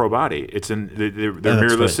in a pro body. It's in their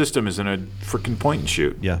mirrorless system is in a freaking point and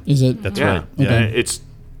shoot. Yeah. Is it? That's right. Okay. Yeah. It's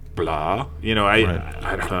blah. I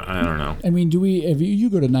don't know. I mean, if you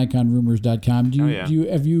go to NikonRumors.com,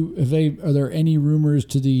 are there any rumors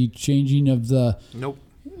to the changing of the? Nope.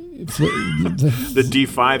 The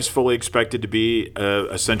D5 is fully expected to be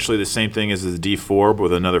essentially the same thing as the D4, but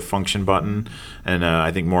with another function button and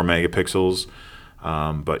I think more megapixels.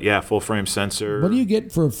 But yeah, full frame sensor. What do you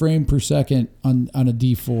get for a frame per second on a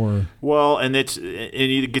D4? Well, and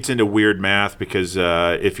it gets into weird math because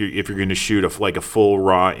if you're going to shoot a full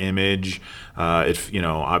raw image,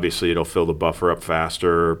 obviously it'll fill the buffer up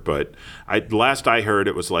faster. But last I heard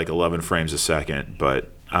it was like 11 frames a second,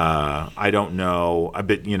 but. I don't know. I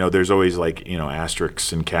bet there's always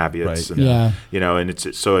asterisks and caveats, right. And it's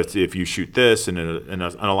if you shoot this, and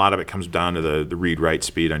a lot of it comes down to the read-write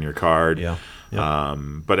speed on your card. Yeah.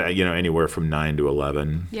 But anywhere from 9 to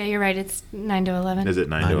 11. Yeah, you're right. It's 9 to 11. Is it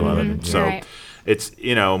 9 to 11? Mm-hmm. So right. it's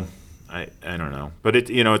I don't know, but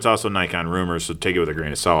it's also Nikon rumors, so take it with a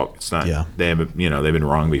grain of salt. It's not. Yeah. They haven't they've been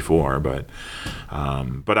wrong before, but I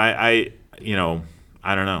don't know.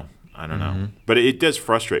 I don't know, but it does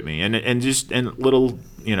frustrate me, and little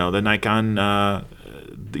the Nikon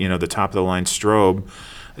the top of the line strobe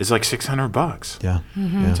is like $600. Yeah.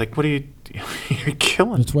 Mm-hmm. It's like, what are you? You're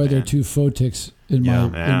killing. That's why there are 2 Photics in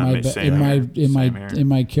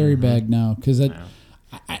my carry bag now, because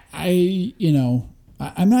I'm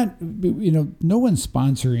not, no one's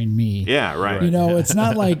sponsoring me. Yeah, right. It's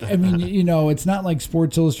not like, it's not like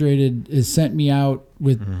Sports Illustrated has sent me out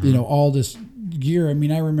with, all this gear. I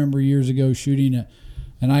mean, I remember years ago shooting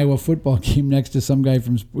an Iowa football game next to some guy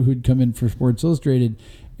who'd come in for Sports Illustrated,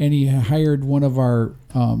 and he hired one of our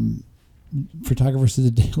photographers of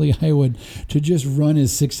the Daily Iowa to just run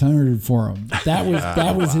his 600 for him. That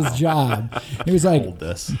was his job. He was like,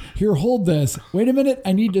 hold this. Wait a minute,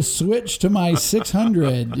 I need to switch to my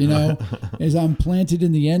 600. As I'm planted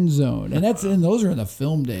in the end zone, and those are in the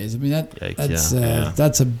film days. I mean that's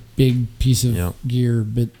a big piece of gear.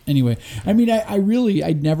 But anyway, I mean,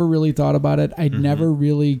 I'd never really thought about it. I'd never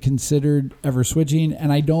really considered ever switching,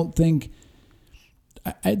 and I don't think.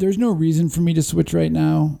 There's no reason for me to switch right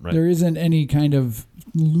now. Right. There isn't any kind of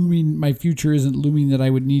looming. My future isn't looming that I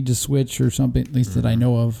would need to switch or something. At least that I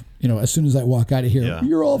know of. As soon as I walk out of here,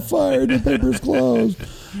 you're all fired. The paper's closed.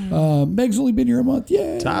 Meg's only been here a month.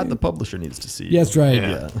 Yay! Todd, the publisher, needs to see you. Yes, right.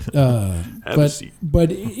 Yeah.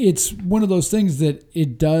 But it's one of those things that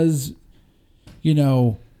it does. Okay.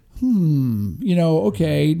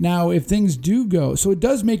 Now, if things do go, so it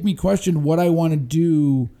does make me question what I want to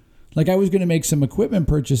do. Like, I was going to make some equipment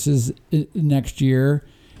purchases next year,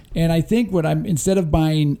 and I think instead of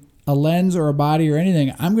buying a lens or a body or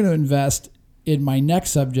anything, I'm going to invest in my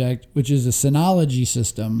next subject, which is a Synology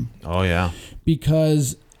system. Oh, yeah.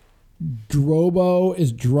 Because Drobo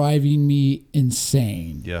is driving me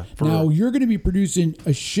insane. Yeah. Now you're going to be producing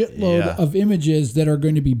a shitload of images that are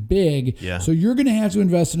going to be big. Yeah. So you're going to have to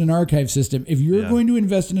invest in an archive system. If you're going to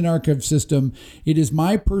invest in an archive system, it is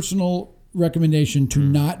my personal recommendation to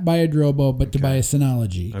not buy a Drobo, but to buy a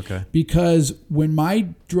Synology. Okay. Because when my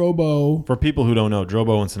Drobo, For people who don't know,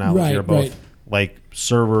 Drobo and Synology are both like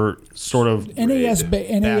server sort of NAS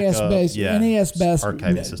based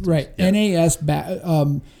archiving systems. right? Yeah. NAS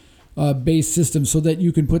based system, so that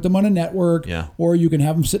you can put them on a network, or you can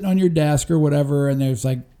have them sitting on your desk or whatever. And there's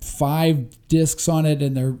like 5 disks on it,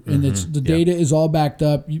 and the data is all backed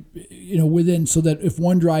up. Within, so that if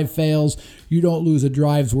one drive fails, you don't lose a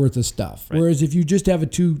drive's worth of stuff. Right. Whereas if you just have a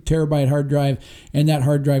 2 terabyte hard drive and that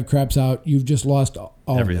hard drive craps out, you've just lost all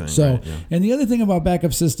everything. Of it. So, and the other thing about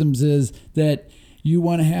backup systems is that you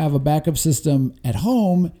want to have a backup system at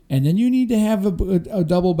home, and then you need to have a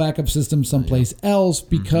double backup system someplace else,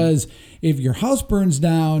 because if your house burns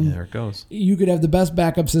down, there it goes. You could have the best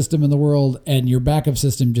backup system in the world and your backup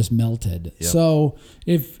system just melted. Yep. So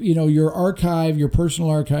if your archive, your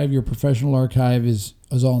personal archive, your professional archive is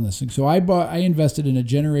all in this thing. So I invested in a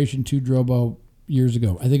Generation 2 Drobo years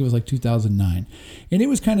ago. I think it was like 2009, and it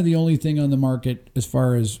was kind of the only thing on the market as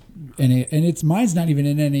far as mine's not even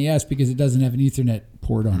an NAS because it doesn't have an Ethernet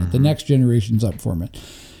port on it. The next generation's up for it,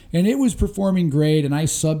 and it was performing great. And I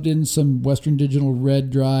subbed in some Western Digital Red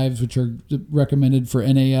drives, which are recommended for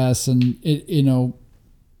NAS, and it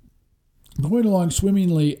going along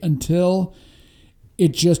swimmingly until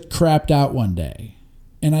it just crapped out one day,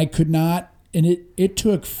 and I could not. And it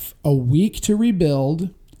took a week to rebuild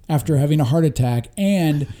after having a heart attack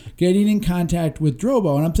and getting in contact with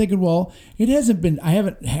Drobo. And I'm thinking, well, I haven't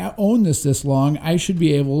owned this long. I should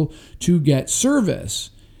be able to get service.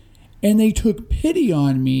 And they took pity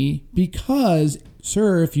on me because,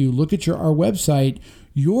 sir, if you look at our website,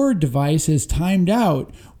 your device is timed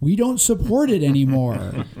out. We don't support it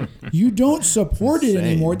anymore. You don't support it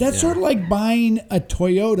anymore. That's sort of like buying a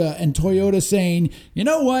Toyota and Toyota saying, you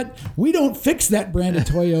know what? We don't fix that brand of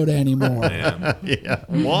Toyota anymore.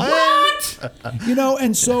 What?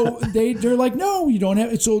 And so they're like, no, you don't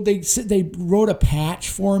have it. So they wrote a patch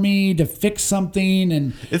for me to fix something,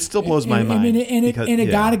 and it still blows my mind.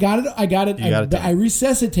 I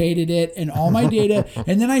resuscitated it and all my data,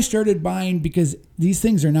 and then I started buying, because these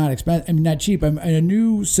things are not expensive. I mean, not cheap. I'm a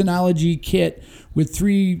new Synology kit with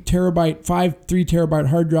 3 terabyte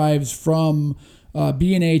hard drives from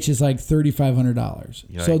B&H is like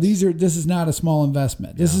 $3,500. So this is not a small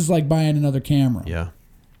investment. This is like buying another camera. Yeah.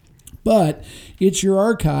 But it's your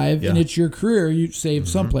archive and it's your career. You save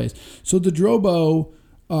someplace. So the Drobo,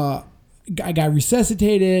 I got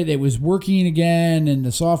resuscitated. It was working again, and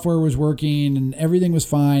the software was working, and everything was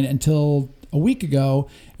fine until a week ago,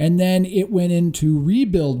 and then it went into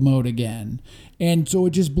rebuild mode again. And so it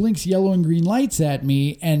just blinks yellow and green lights at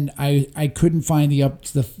me, and I couldn't find the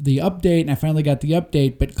update, and I finally got the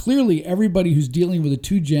update. But clearly everybody who's dealing with a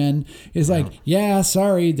 2-gen is like, yeah,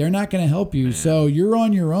 sorry, they're not going to help you, so you're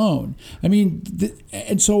on your own. I mean,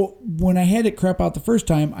 and so when I had it crap out the first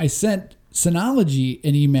time, I sent Synology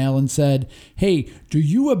an email and said, hey, do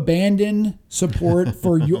you abandon support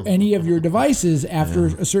for any of your devices after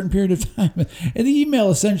a certain period of time? And the email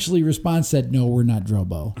essentially response said, no, we're not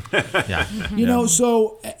Drobo.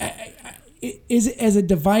 So as a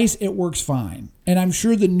device, it works fine. And I'm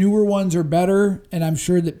sure the newer ones are better, and I'm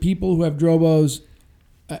sure that people who have Drobos,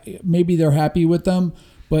 maybe they're happy with them.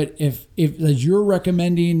 But if as you're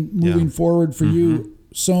recommending moving forward for you,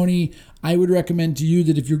 Sony, I would recommend to you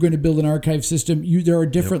that if you're going to build an archive system, there are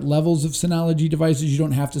different levels of Synology devices. You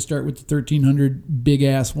don't have to start with the 1300 big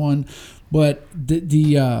ass one, but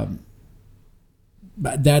I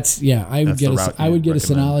would get a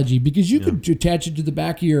Synology, because you could attach it to the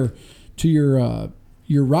back of your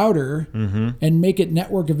router and make it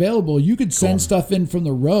network available. You could send stuff in from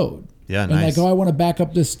the road. Yeah, and nice. I want to back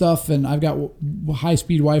up this stuff, and I've got high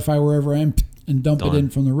speed Wi-Fi wherever I am, and dump it in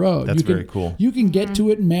from the road. That's very cool. You can get to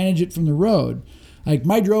it and manage it from the road. Like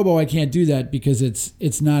my Drobo, I can't do that because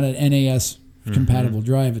it's not an NAS compatible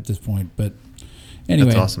drive at this point. But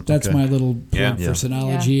anyway, that's awesome. My little plug for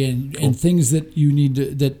Synology and things that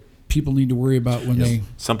that people need to worry about when they.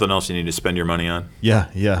 Something else you need to spend your money on. Yeah,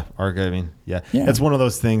 archiving. Yeah, it's one of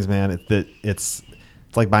those things, man. It's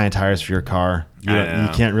like buying tires for your car. You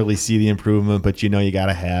can't really see the improvement, but you got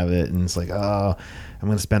to have it, and it's like, oh, I'm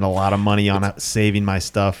going to spend a lot of money on saving my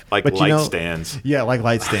stuff. Like light stands. Yeah, like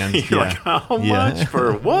light stands. You're like, how much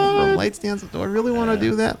for what? For light stands? Do I really want to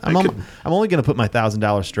do that? I'm only going to put my $1,000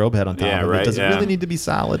 strobe head on top of it. Does it really need to be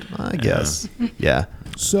solid? I guess. Yeah.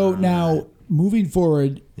 So now, moving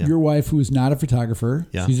forward, your wife, who is not a photographer,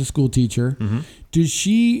 she's a school teacher.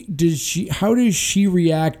 How does she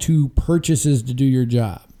react to purchases to do your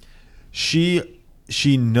job? She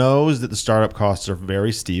knows that the startup costs are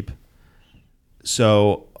very steep.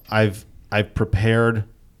 So I've prepared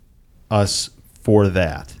us for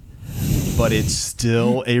that. But it's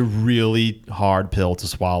still a really hard pill to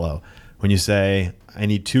swallow. When you say, I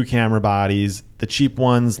need 2 camera bodies, the cheap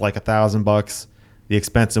one's like $1,000. The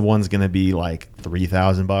expensive one's going to be like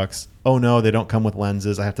 $3,000. Oh no, they don't come with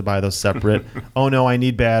lenses. I have to buy those separate. Oh no, I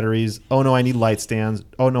need batteries. Oh no, I need light stands.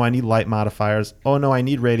 Oh no, I need light modifiers. Oh no, I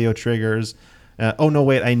need radio triggers. Oh no,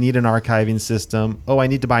 wait, I need an archiving system. Oh, I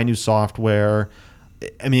need to buy new software.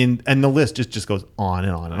 I mean, and the list just goes on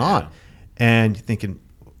and on and on. And you're thinking,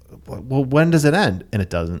 well, when does it end? And it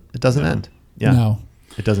doesn't. It doesn't end. Yeah. No.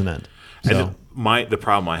 It doesn't end. So. And the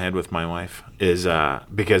problem I had with my wife is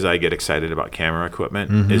because I get excited about camera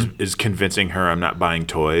equipment is convincing her I'm not buying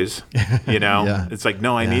toys. You know, it's like,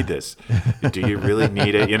 no, I need this. Do you really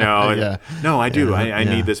need it? You know, no, I do. I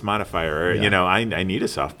need this modifier. Or, you know, I need a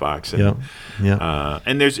softbox. And,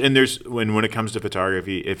 and there's when it comes to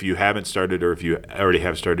photography, if you haven't started or if you already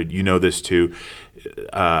have started, you know this too.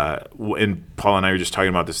 And Paul and I were just talking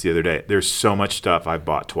about this the other day. There's so much stuff I've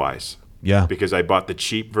bought twice. Yeah. Because I bought the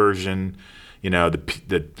cheap version, you know, the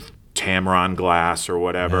Tamron glass or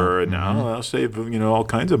whatever, and I'll save, you know, all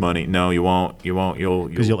kinds of money. No, you won't.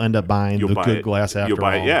 Because you'll end up buying the good glass after you'll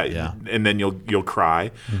buy all. Yeah. And then you'll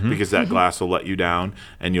cry because that glass will let you down,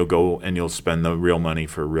 and you'll go and you'll spend the real money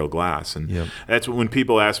for real glass. And that's when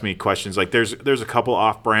people ask me questions like, there's a couple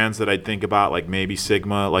off brands that I'd think about, like maybe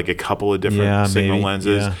Sigma, like a couple of different Sigma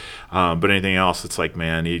lenses. But anything else, it's like,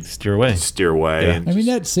 man, you steer away. Yeah. And I mean,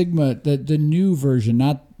 that Sigma, the new version,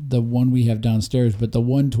 not the one we have downstairs, but the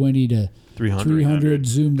 120 to 300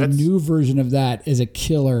 zoom, the new version of that is a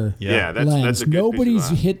killer lens. That's a good Nobody's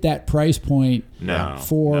hit that price point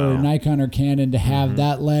for Nikon or Canon to have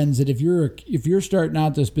that lens. That if you're starting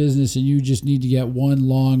out this business and you just need to get one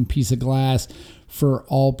long piece of glass for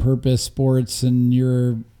all-purpose sports, and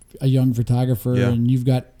you're a young photographer and you've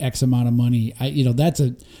got X amount of money, that's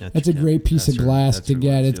a great piece of glass to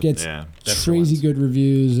get. It gets crazy good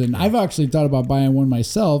reviews, and I've actually thought about buying one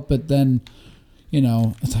myself, but then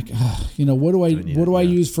it's like, what do I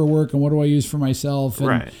use for work and what do I use for myself?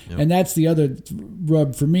 And, and that's the other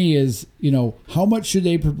rub for me is, how much should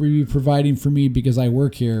they be providing for me because I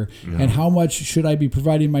work here, and how much should I be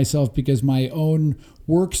providing myself because my own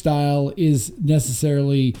work style is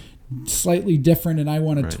necessarily slightly different, and I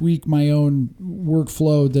want to tweak my own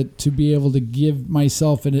workflow to be able to give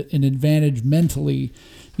myself an advantage mentally,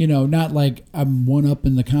 not like I'm one up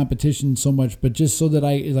in the competition so much, but just so that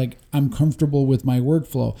I'm comfortable with my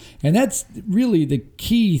workflow. And that's really the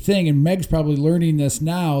key thing. And Meg's probably learning this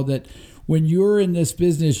now, that when you're in this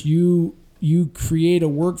business, you create a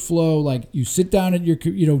workflow, like you sit down at your,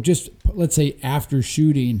 just let's say after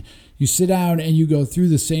shooting, you sit down and you go through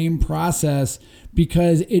the same process,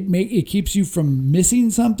 because it keeps you from missing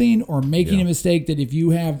something or making a mistake. That if you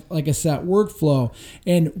have like a set workflow,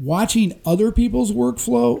 and watching other people's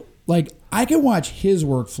workflow, like I can watch his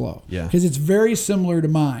workflow because it's very similar to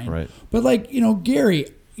mine. Right. But like, Gary,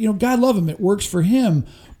 God love him, it works for him.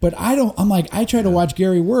 But I try to watch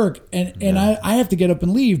Gary work, and I have to get up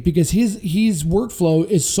and leave because his workflow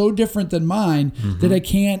is so different than mine that I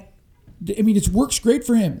can't. I mean, it works great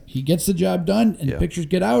for him. He gets the job done, and the pictures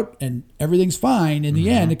get out, and everything's fine. In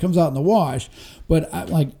the end, it comes out in the wash. But I'm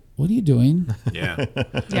like, what are you doing? Yeah.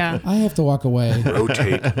 I have to walk away.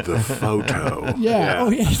 Rotate the photo. Yeah.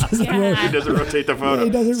 Oh, yeah. He doesn't rotate the photo. Yeah,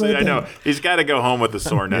 he doesn't rotate. I know. He's got to go home with a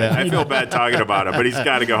sore neck. I feel bad talking about it, but he's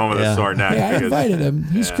got to go home with a sore neck. Yeah, I invited him.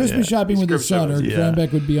 He's Christmas shopping with his son, or Graham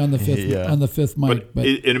Beck would be on the fifth mic. But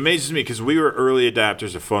it amazes me because we were early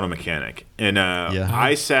adapters of Photo Mechanic, and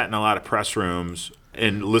I sat in a lot of press rooms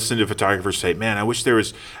and listen to photographers say, "Man, I wish there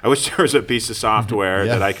was a piece of software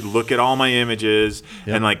that I could look at all my images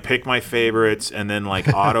and like pick my favorites and then like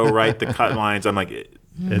auto write the cut lines." I'm like,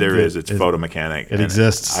 it's Photo Mechanic. It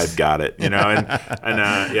exists. I've got it, but I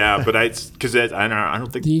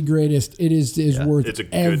don't think the greatest. It is worth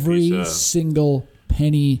every single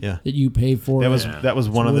penny that you pay for. That was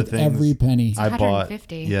one of the things. Every penny. I bought.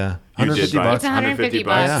 $150. Yeah. $150. It's $150.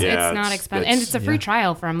 Yeah. It's not expensive, and it's a free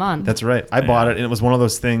trial for a month. That's right. I bought it, and it was one of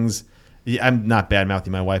those things. I'm not bad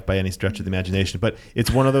mouthing my wife by any stretch of the imagination, but it's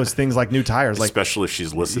one of those things like new tires, like especially if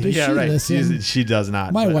she's listening. Yeah, right. She does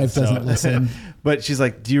not. My wife doesn't listen. But she's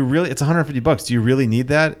like, "Do you really? It's $150. Do you really need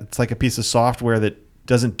that? It's like a piece of software that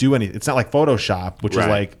doesn't do anything. It's not like Photoshop, which is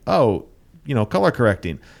like, color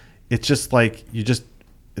correcting. It's just like you just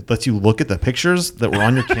it lets you look at the pictures that were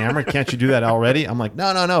on your camera. Can't you do that already? I'm like,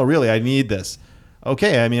 no, really, I need this.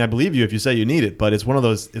 Okay, I mean, I believe you if you say you need it, but it's one of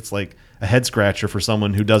those, it's like a head scratcher for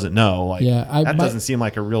someone who doesn't know. Like, that doesn't seem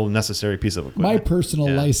like a real necessary piece of equipment. My personal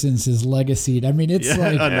license is Legacy. I mean, it's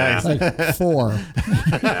like 4.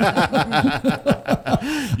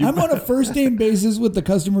 I'm on a first name basis with the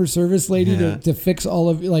customer service lady to fix all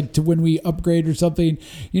of, like, to when we upgrade or something.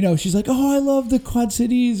 You know, she's like, oh, I love the Quad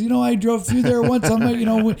Cities. You know, I drove through there once. I'm like, you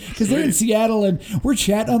know, because they're in Seattle and we're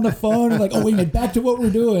chatting on the phone. And like, oh, wait a minute, back to what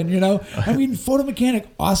we're doing. You know, I mean, Photo Mechanic,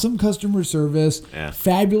 awesome customer service,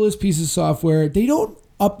 fabulous piece of software. They don't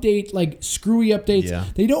update like screwy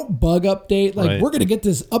updates. They don't bug update. Like we're gonna get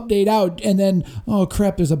this update out, and then oh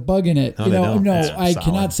crap, there's a bug in it. I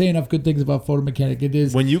cannot say enough good things about Photo Mechanic. It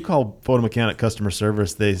is when you call Photo Mechanic customer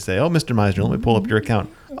service, they say, "Oh, Mr. Meisner, let me pull up your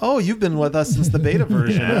account." Oh, you've been with us since the beta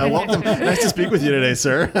version. Welcome. Nice to speak with you today,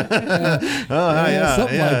 sir.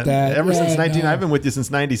 Something like that. Ever since 19, I've been with you since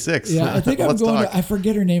 96. Yeah, I think I'm going to, I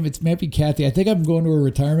forget her name. It's maybe Kathy. I think I'm going to a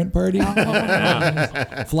retirement party.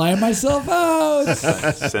 Flying myself out.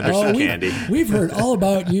 Send her some candy. We've heard all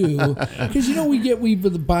about you. Because, you know, we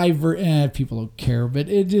buy, people don't care, but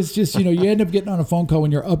it's just, you know, you end up getting on a phone call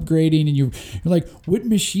when you're upgrading and you're like, what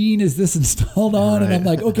machine is this installed on? And I'm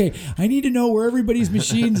like, okay, I need to know where everybody's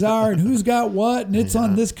machines are and who's got what, and it's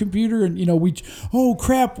on this computer. And, you know, oh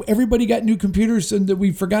crap, everybody got new computers and that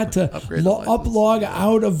we forgot to log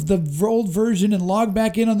out of the old version and log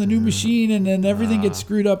back in on the new machine, and then everything gets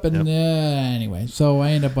screwed up. And anyway, so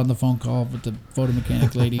I end up on the phone call with the Photo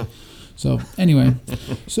Mechanic lady. So anyway,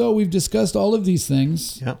 so we've discussed all of these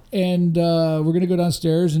things, and we're going to go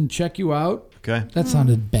downstairs and check you out. Okay. That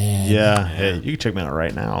sounded bad. Yeah. Hey, you can check me out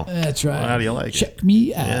right now. That's right. How do you like check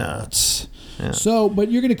me out. Yeah. So,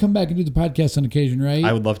 but you're going to come back and do the podcast on occasion, right?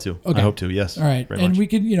 I would love to. Okay. I hope to, yes. All right. And we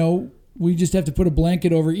could, you know, we just have to put a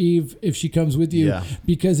blanket over Eve if she comes with you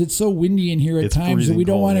because it's so windy in here at times that we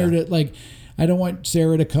don't want her to, like, I don't want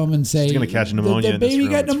Sarah to come and say, she's going to catch pneumonia. The baby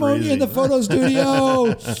got pneumonia in the photo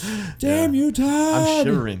studio. Damn you, Todd. I'm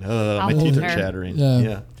shivering. My teeth are chattering.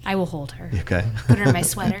 Yeah. I will hold her. Okay. Put her in my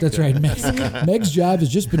sweater. That's right. Meg's job has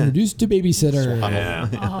just been reduced to babysitter. Yeah.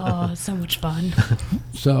 Oh, so much fun.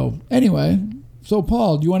 So anyway,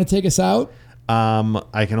 Paul, do you want to take us out?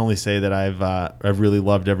 I can only say that I've really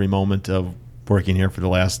loved every moment of working here for the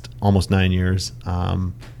last almost 9 years.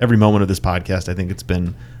 Every moment of this podcast, I think it's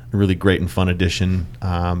been a really great and fun addition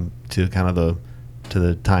to kind of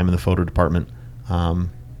the time in the photo department.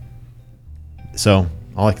 So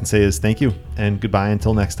all I can say is thank you and goodbye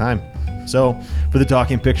until next time. So for the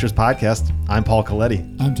Talking Pictures podcast, I'm Paul Coletti.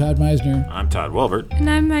 I'm Todd Meisner. I'm Todd Welbert. And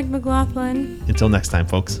I'm Meg McLaughlin. Until next time,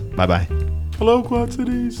 folks. Bye-bye. Hello, Quad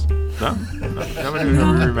Cities. No? Nobody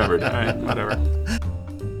remembered. All right, whatever.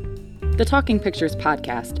 The Talking Pictures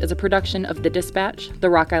podcast is a production of The Dispatch, The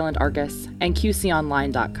Rock Island Argus, and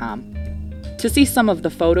QCOnline.com. To see some of the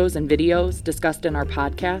photos and videos discussed in our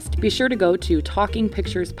podcast, be sure to go to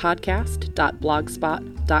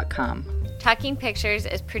talkingpicturespodcast.blogspot.com. Talking Pictures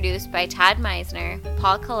is produced by Todd Meisner,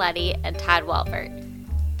 Paul Coletti, and Todd Welbert.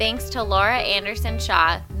 Thanks to Laura Anderson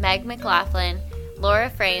Shaw, Meg McLaughlin,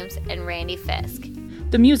 Laura Frames, and Randy Fisk.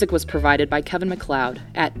 The music was provided by Kevin MacLeod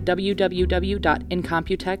at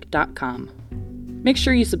www.incomputech.com. Make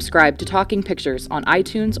sure you subscribe to Talking Pictures on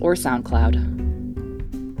iTunes or SoundCloud.